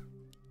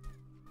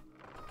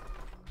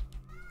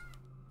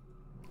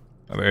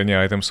 Are there any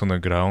items on the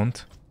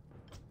ground?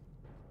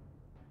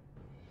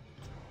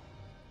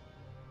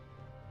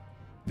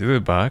 Did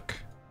it bug?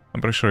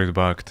 I'm pretty sure it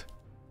bugged.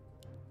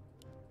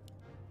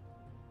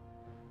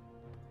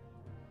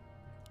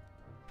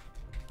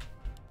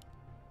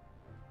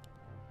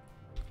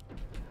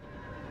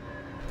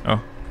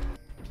 Oh,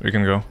 we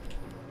can go.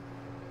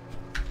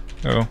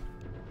 Oh.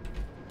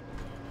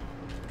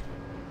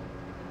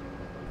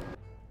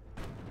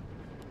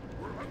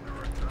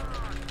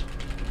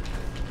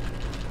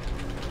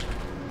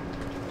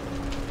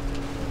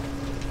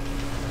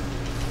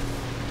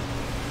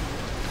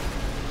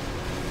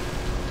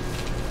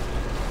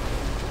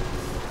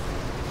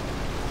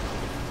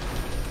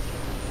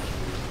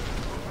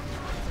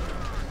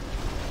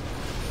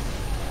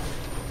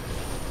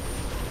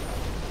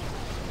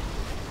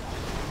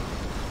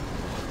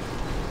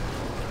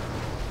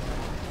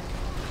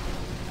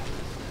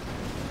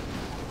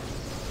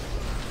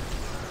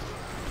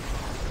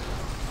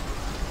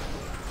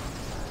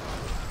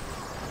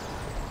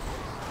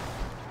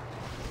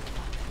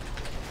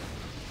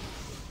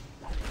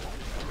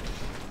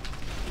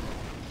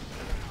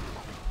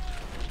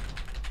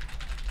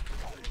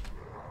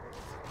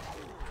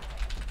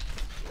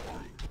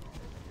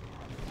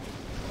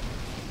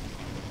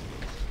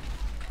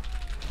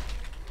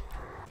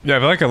 Yeah, I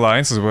feel like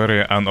Alliance is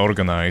very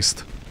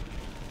unorganized.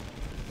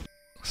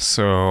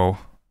 So...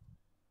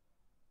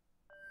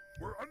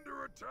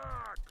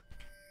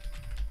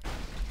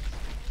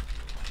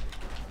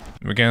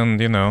 We can,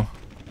 you know...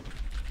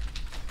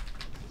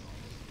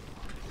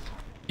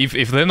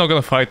 If they're not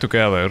gonna fight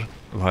together,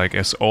 like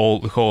as all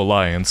the whole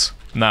alliance,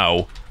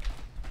 now,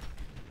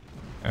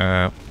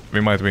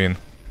 we might win.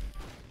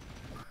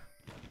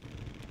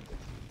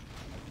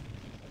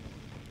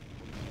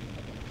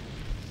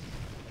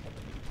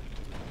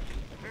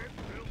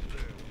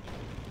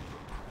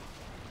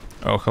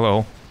 Oh,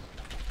 hello.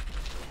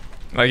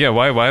 Yeah,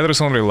 why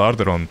there's only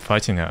Larderon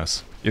fighting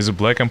us? Is the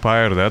Black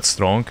Empire that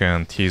strong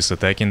and he's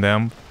attacking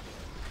them?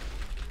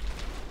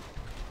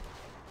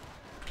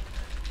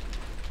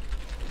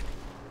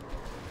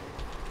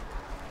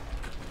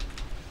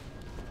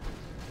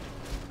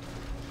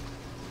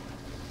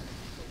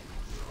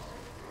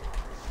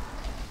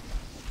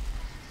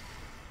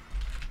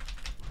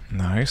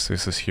 Nice,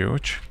 this is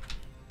huge.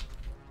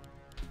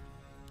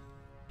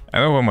 I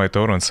know where my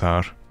torrents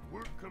are.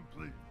 Work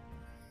complete.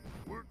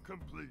 Work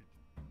complete.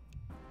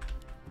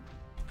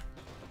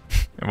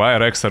 Why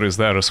Rexar is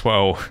there as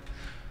well?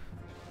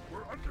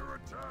 We're under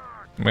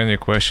attack. Many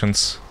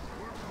questions.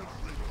 Work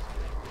complete.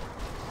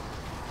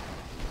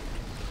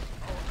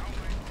 Our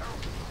allied town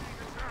is being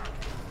attacked.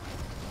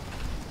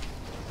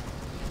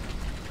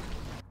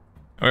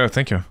 Oh yeah,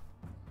 thank you.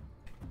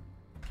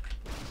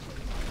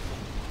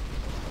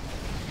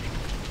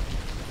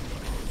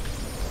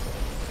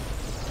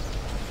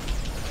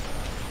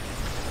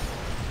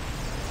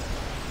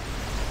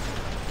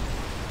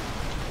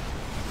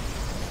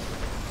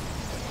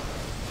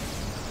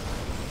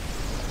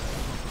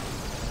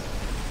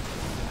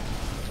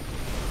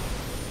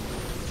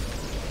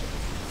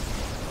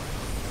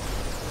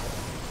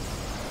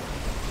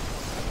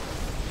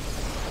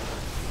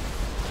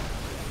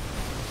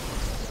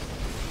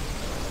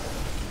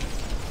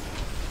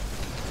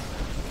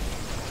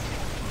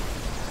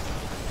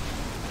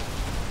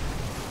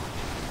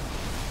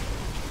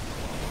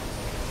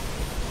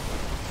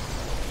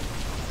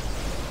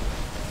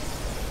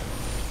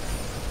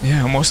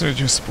 Yeah, I'm mostly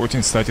just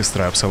putting status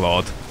traps a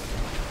lot.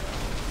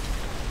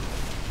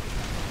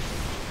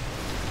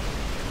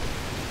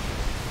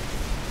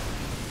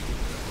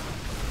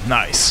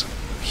 Nice.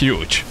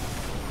 Huge.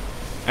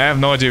 I have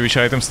no idea which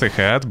items they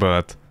had,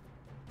 but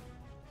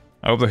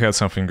I hope they had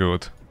something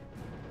good.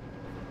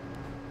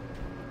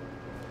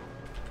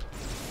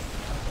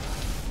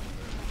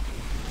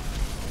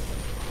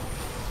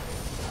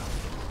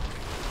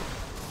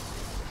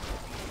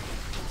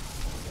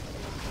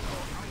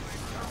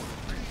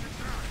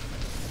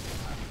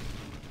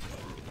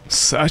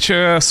 Such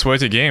a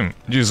sweaty game.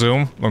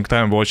 G-Zoom, long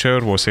time watcher,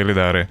 was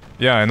Elidari.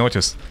 Yeah, I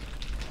noticed.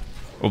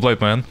 Well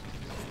played, man.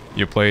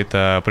 You played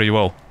pretty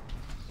well.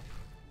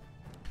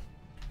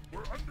 We're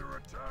under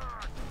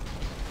attack.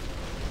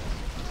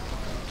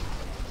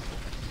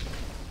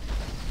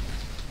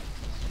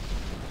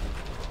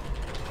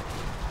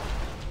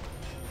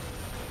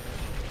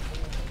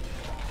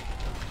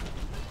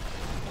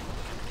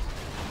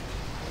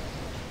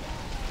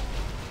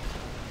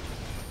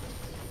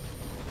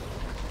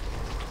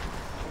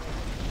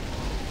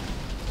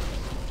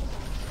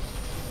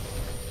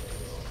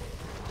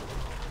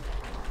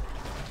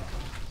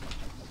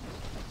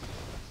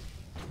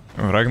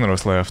 Oh,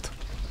 Ragnaros left.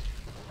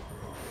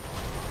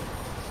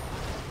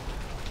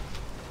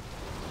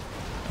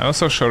 I'm not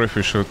so sure if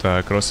we should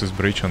cross this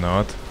bridge or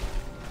not.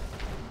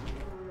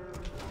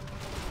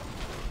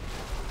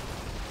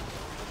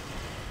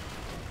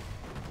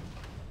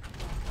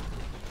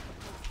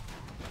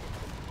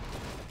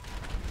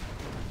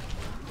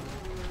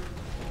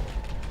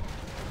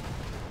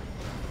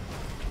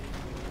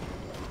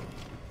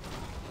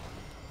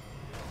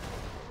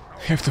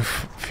 I have to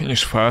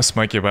finish fast,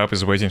 my kebab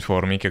is waiting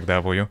for me, как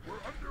W.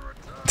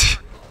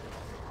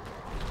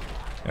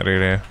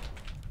 Really?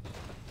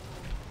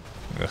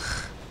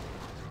 Ugh.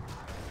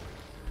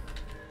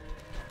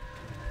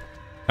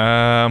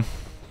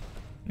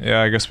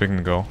 Yeah, I guess we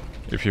can go,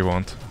 if you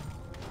want.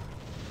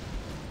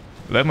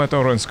 Let my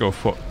torrents go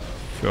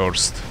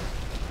first.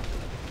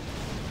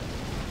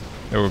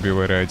 That would be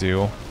very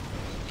ideal.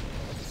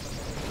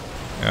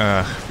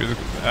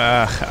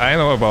 I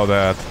know about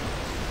that.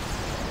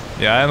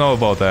 Yeah, I know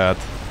about that.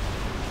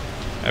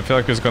 I feel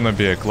like it's gonna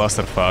be a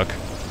clusterfuck.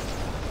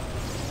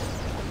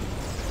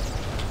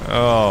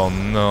 Oh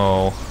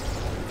no.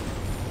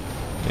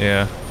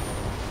 Yeah.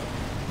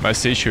 My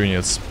siege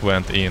units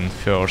went in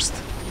first.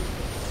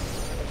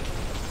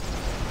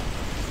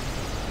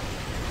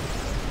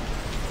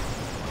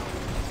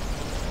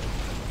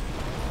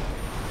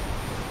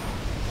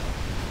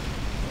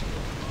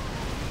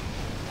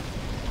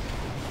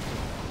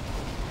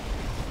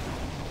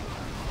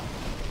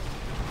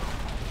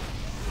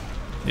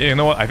 Yeah, you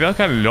know what? I feel like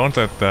I learned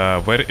that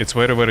it's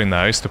very, very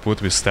nice to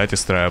put with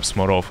status traps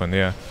more often,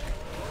 yeah.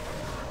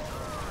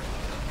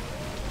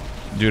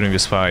 During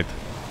this fight.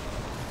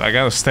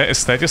 Again,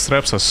 status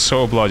traps are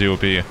so bloody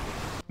OP. They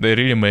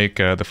really make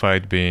the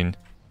fight being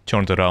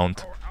turned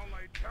around. Our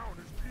allied town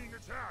is being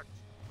attacked.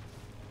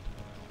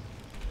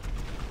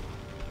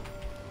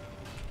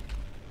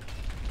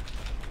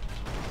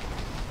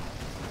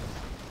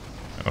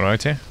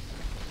 Alrighty.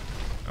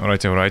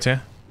 Alrighty,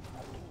 alrighty.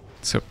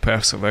 It's a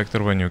path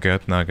selector when you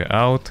get Naga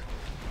out.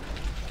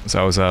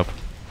 Zow's up.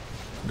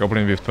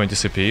 Goblin with 20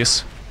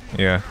 CPs.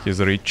 Yeah, he's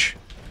rich.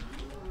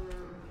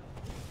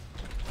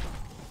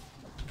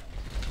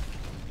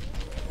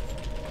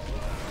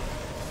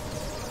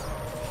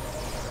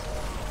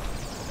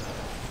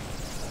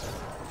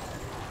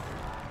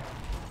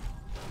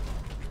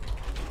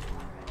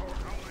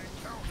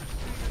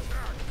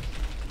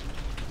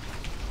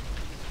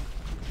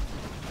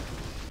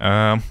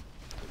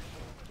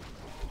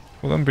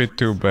 Wouldn't be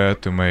too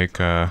bad to make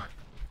a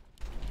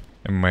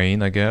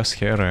main, I guess,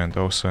 here, and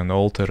also an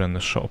altar and a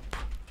shop.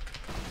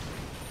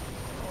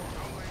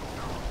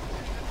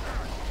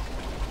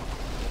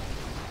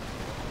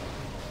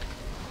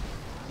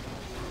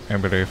 I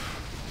believe.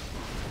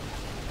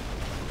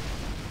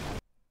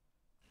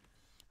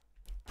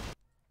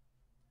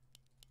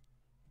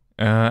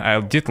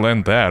 I did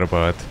land there,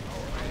 but...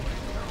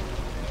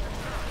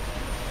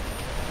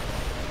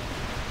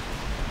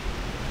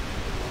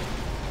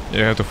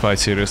 You have to fight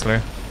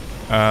seriously.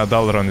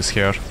 Dalaran is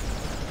here.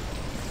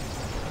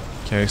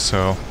 Okay,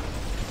 so...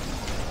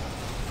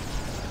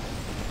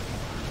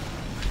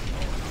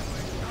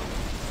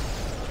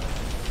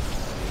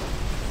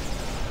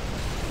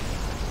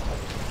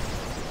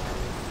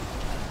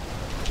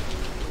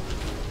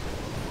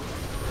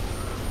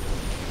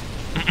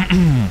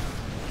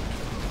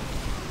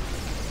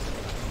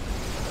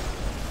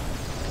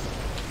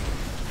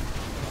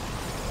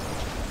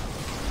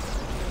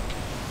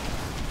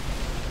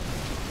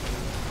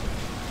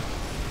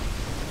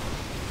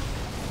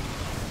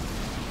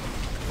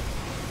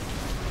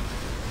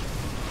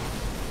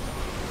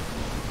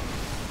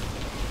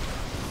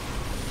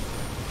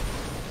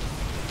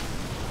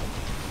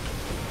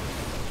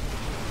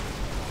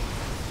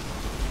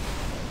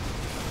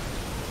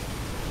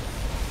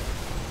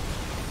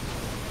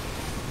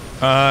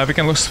 we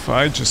can lose the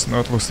fight, just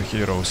not lose the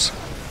heroes.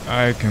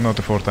 I cannot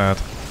afford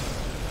that.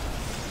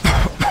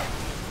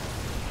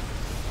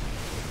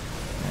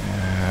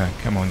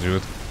 Come on,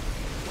 dude.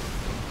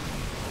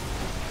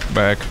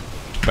 Back,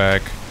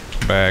 back,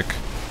 back.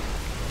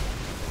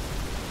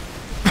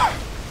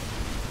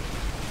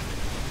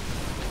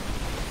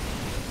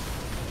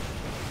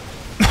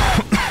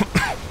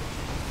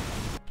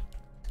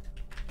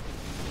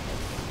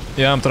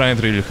 Yeah, I'm trying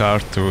really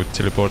hard to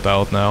teleport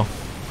out now.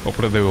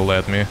 Hopefully they will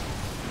let me.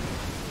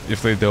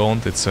 If they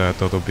don't, it's a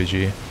total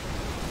BG.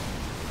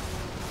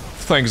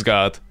 Thanks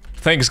God.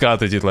 Thanks God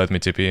they did let me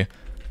TP.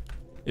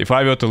 If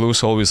I were to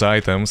lose all these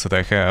items that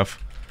I have,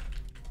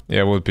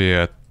 yeah, it would be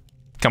a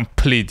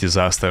complete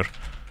disaster.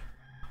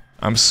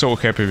 I'm so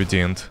happy we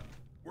didn't.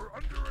 We're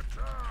under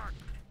attack.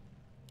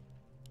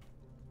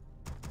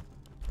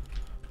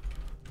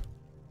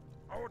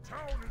 Our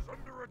town is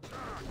under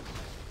attack.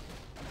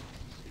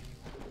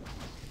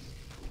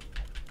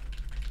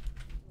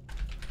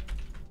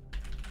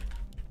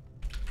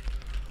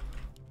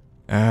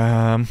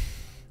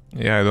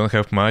 Yeah, I don't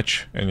have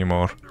much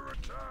anymore.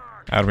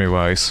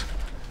 Army-wise.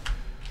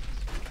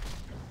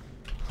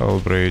 Whole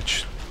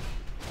bridge.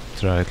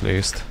 Try at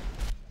least.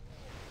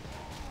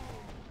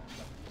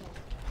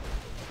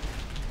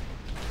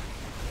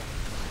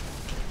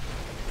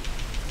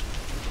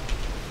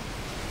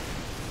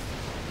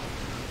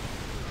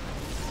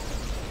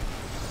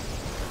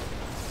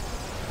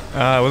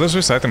 What does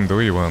this item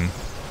do even?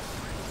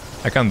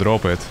 I can't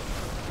drop it.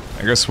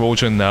 I guess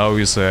Volgen now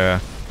is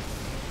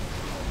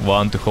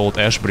one to hold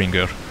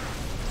Ashbringer.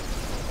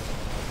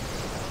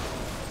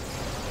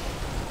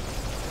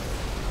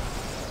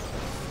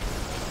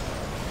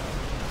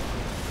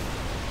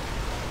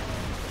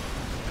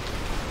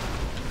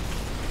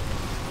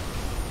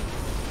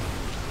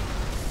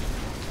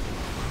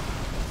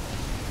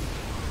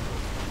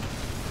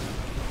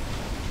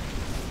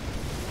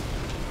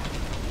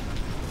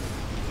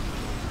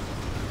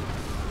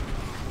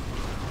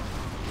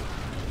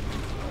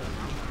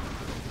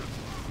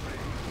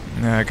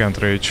 Nah, I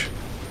can't reach.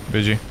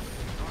 BG.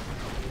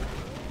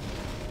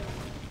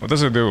 What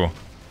does it do?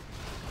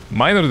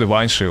 Minor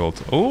Divine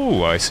Shield.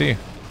 Oh, I see.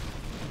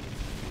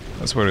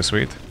 That's very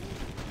sweet.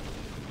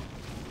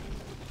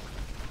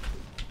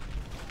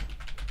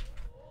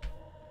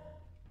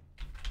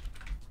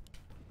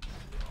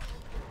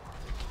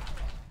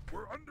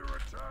 We're under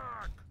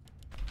attack.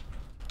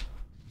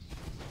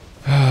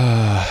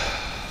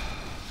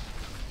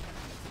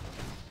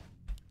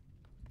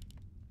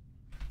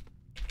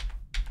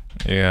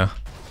 Yeah.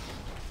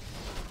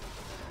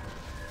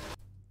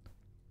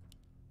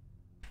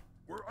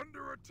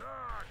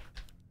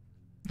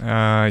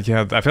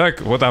 Yeah, I feel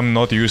like what I'm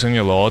not using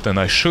a lot and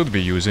I should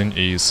be using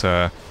is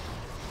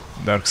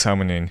Dark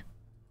Summoning.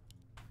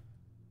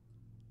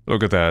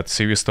 Look at that,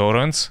 Seaweed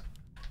Torrents.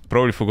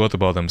 Probably forgot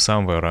about them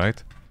somewhere,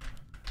 right?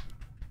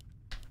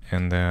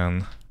 And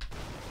then...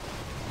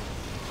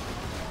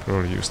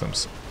 probably use them.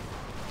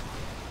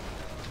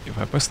 If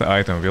I press the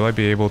item, will I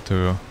be able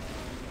to...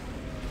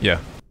 Yeah.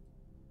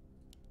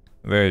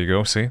 There you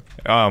go, see?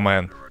 Oh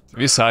man,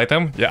 this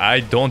item, yeah,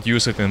 I don't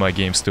use it in my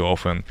games too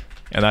often.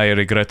 And I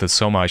regret it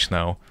so much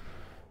now.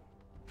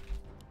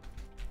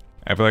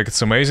 I feel like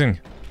it's amazing.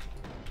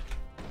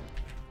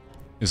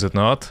 Is it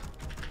not?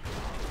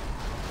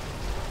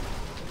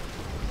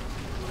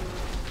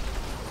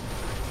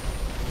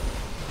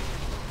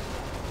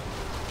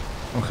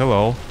 Oh,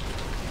 hello.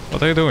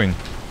 What are you doing?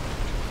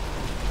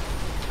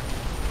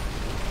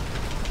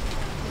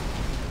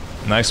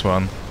 Nice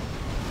one.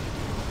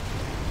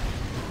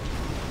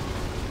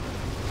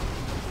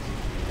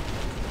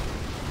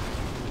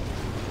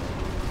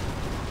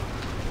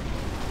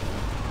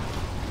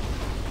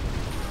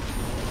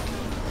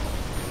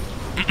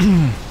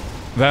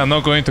 They are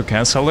not going to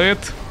cancel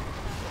it?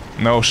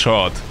 No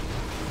shot.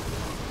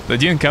 They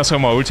didn't cancel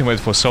my ultimate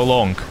for so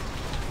long.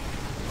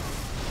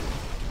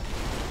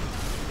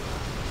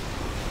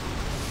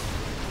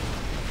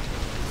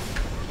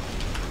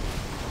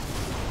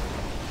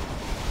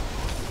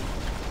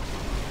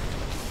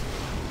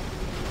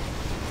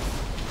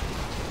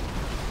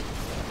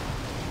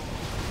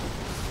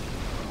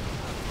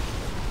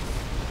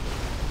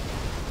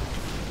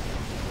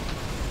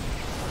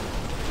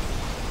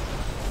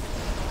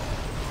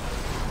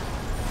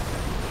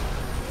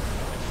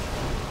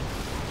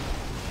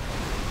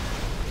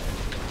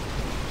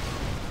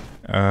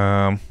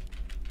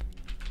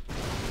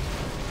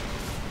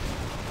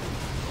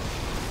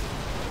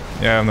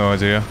 Yeah, I have no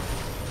idea.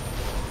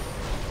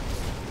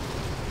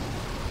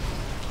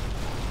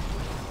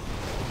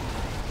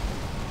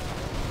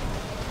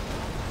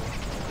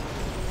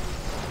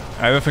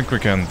 I don't think we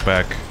can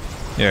back.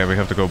 Yeah, we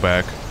have to go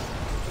back.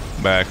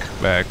 Back.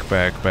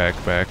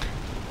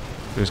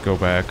 Please go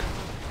back.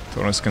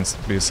 Torrents can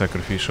be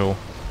sacrificial.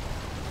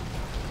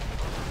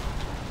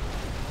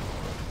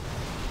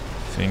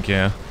 I think,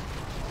 yeah.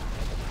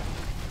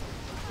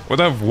 What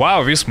a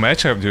wow, this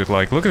matchup, dude.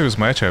 Like, look at this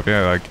matchup.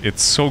 Yeah, like,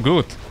 it's so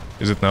good.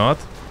 Is it not?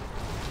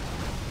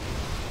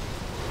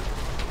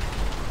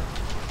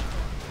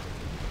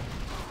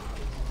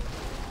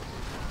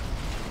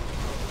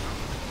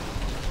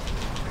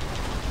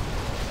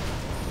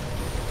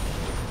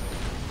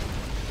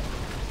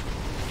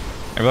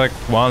 I have like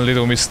one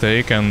little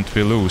mistake and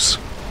we lose.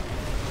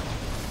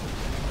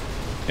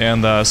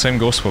 And same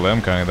goes for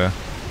them, kinda.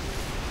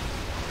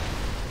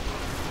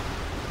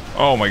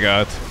 Oh my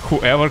god.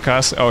 Whoever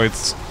cast... Oh,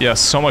 it's... Yeah,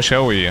 so much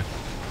AoE.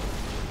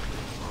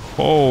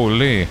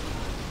 Holy.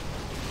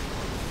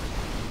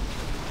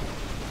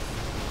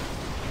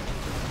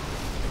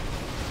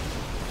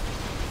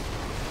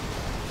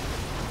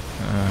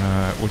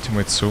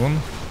 Ultimate soon.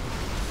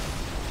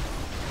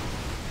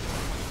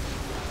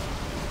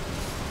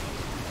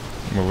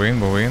 Move in,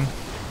 move in.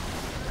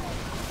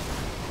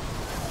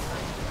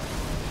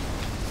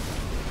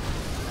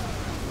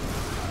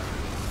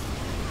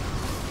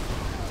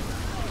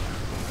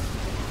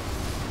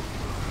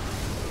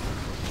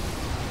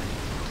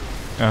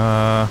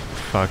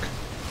 Fuck.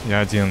 Yeah,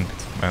 I didn't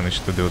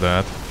manage to do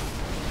that.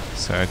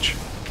 Search.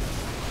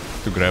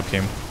 To grab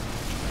him.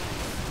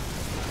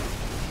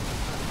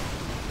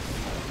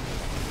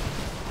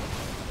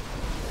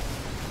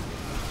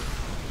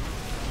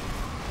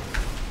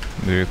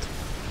 Dude.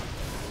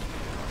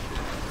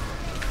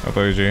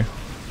 Apology.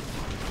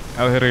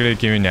 Are they really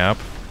giving up?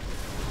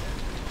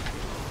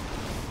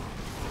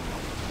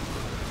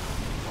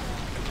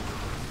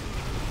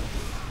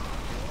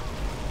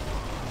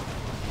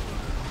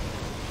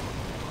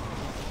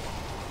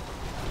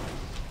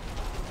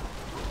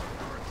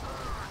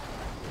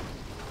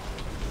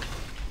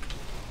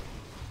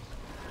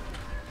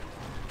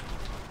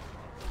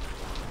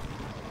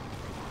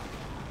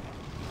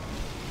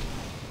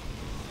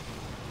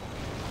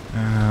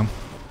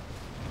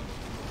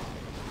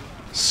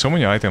 So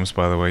many items,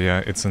 by the way,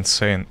 yeah, it's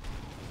insane.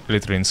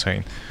 Literally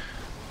insane.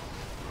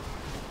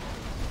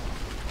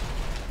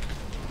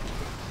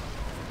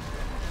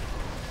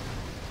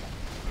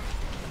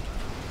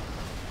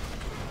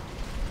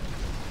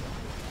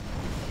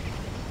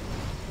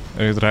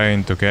 I'm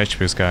trying to catch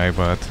this guy,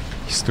 but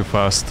he's too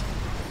fast.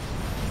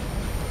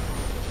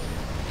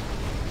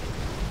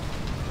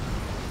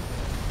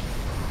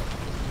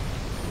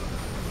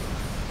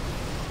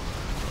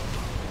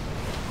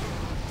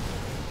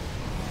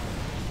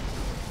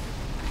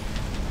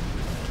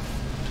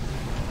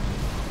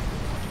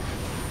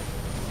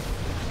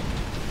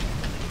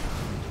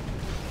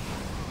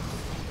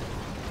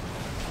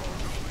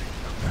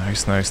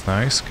 Nice, nice,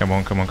 nice. Come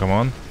on, come on, come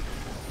on.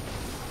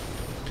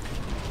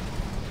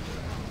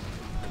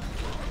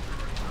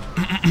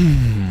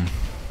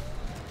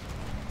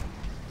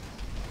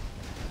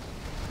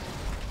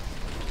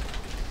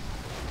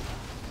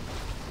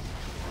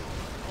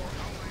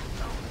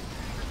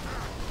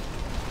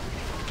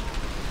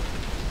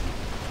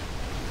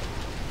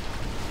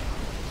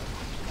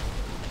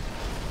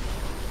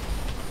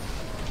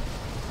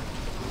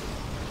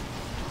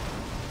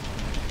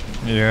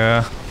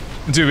 Yeah.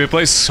 Dude, we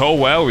played so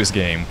well this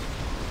game.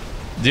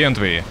 Didn't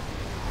we?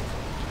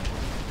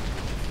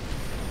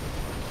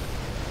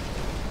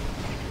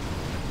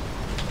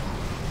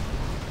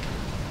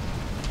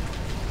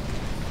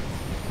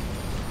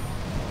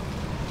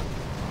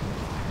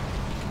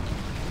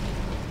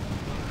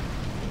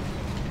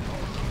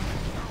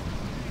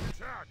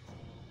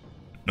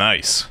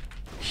 Nice.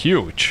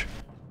 Huge.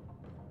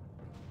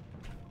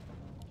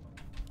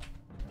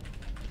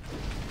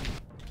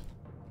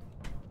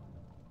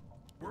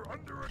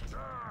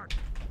 attack!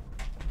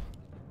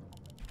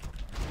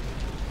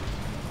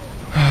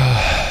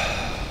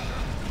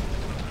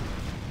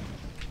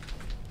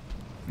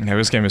 Yeah,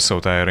 this game is so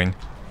tiring.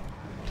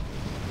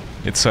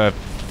 It's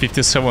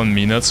 57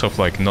 minutes of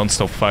like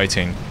non-stop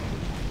fighting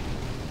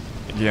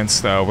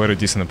against very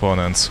decent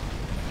opponents.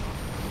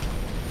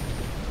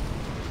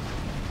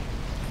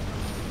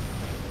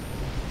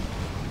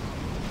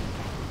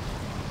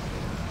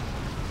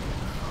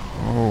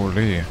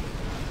 Holy.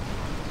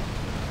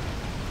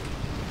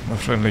 A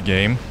friendly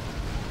game.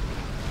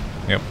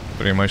 Yep,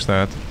 pretty much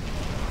that.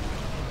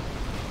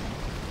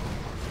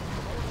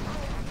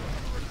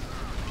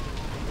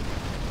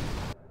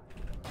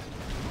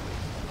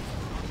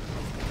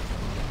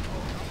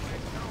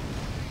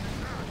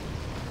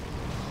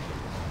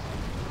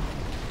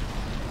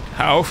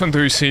 How often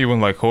do you see even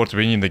like Horde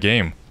winning the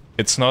game?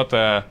 It's not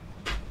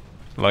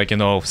like, you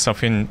know,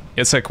 something...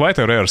 It's quite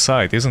a rare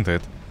sight, isn't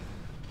it?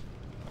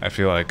 I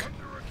feel like...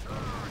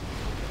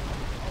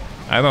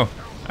 I don't know.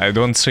 I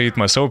don't see it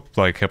myself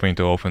like happening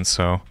too often,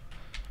 so...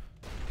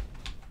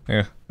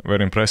 Yeah,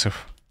 very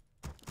impressive.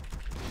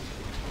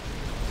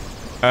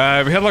 We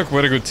had like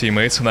very good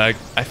teammates, and I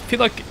feel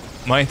like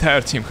my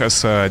entire team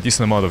has a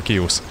decent amount of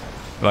kills.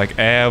 Like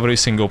every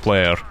single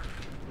player.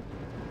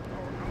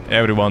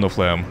 Every one of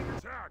them.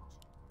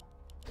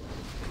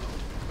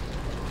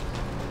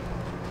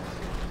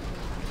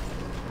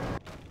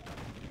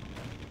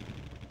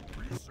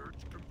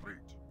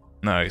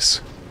 Nice.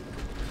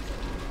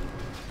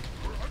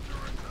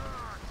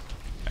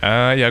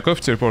 Yeah, go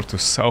have to report to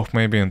south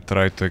maybe and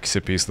try to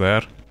XCPs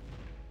there.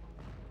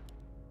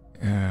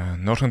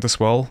 Northern as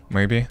well,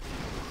 maybe.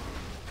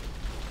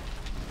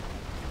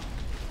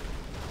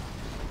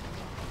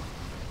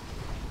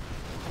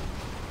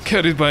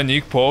 Carried by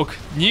Nick Pog.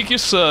 Nick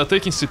is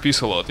taking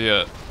CPs a lot,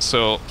 yeah.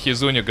 So he's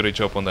doing a great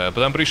job on that.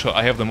 But I'm pretty sure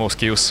I have the most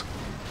kills.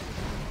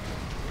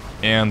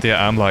 And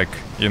yeah, I'm like,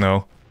 you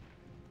know,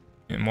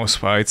 in most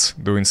fights,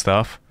 doing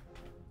stuff.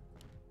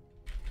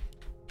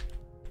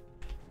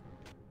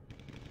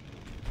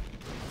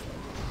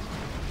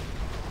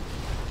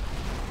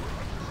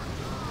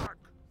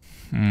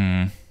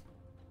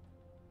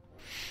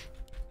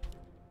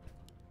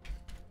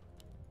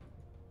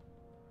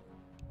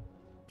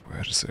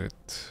 Where is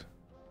it?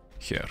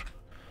 Here.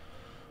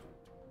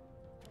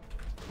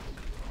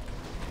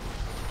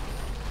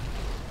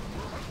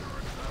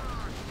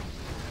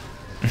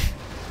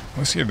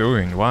 What's he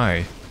doing?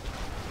 Why?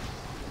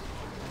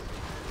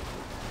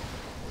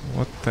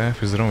 What the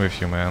F is wrong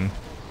with you, man?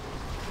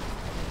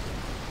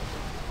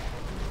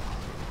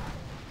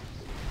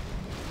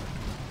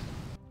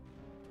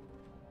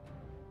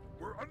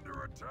 We're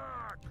under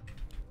attack!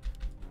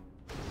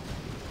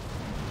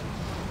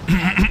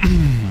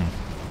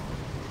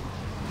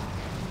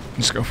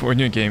 Just go for a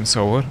new game, it's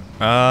over.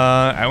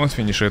 I won't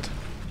finish it.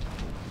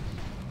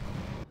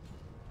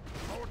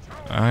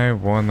 I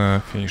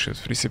wanna finish it.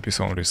 3 CPs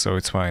only, so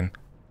it's fine.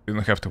 You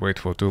don't have to wait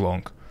for too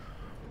long.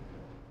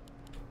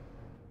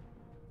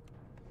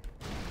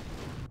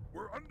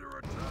 We're under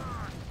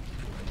attack!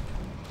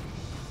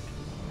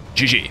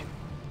 GG.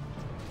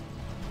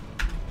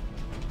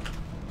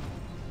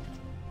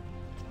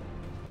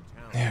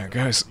 Yeah,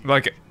 guys,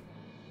 like,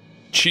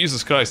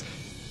 Jesus Christ,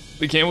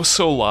 the game was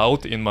so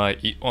loud in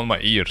on my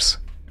ears.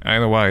 I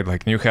don't know why.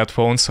 Like new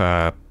headphones,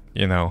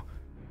 you know,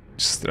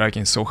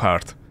 striking so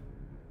hard.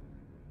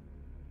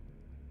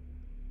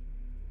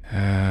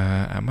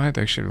 I might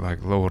actually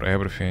like lower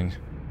everything,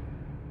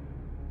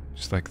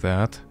 just like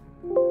that,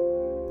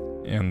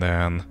 and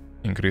then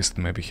increase it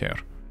maybe here.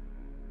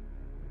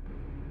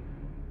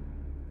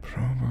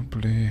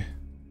 Probably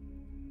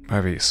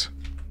by this.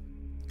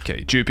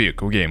 Okay, GP,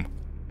 cool game.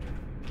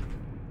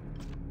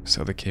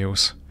 So the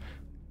kills.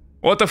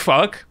 What the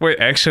fuck? Wait,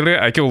 actually,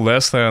 I killed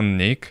less than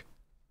Nick.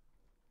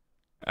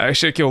 I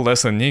actually killed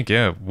less than Nick,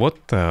 yeah.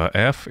 What the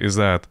F is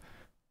that?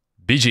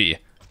 BG.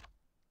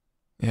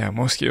 Yeah,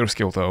 most heroes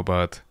killed though,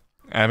 but...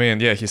 I mean,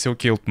 yeah, he still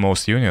killed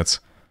most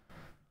units.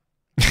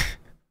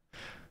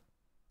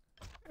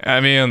 I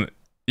mean,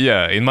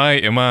 yeah, in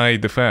my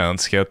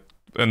defense, he had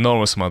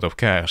enormous amount of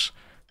cash.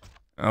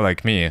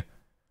 Like me.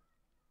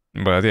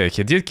 But yeah,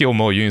 he did kill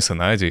more units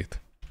than I did.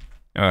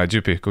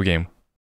 GP, cool game.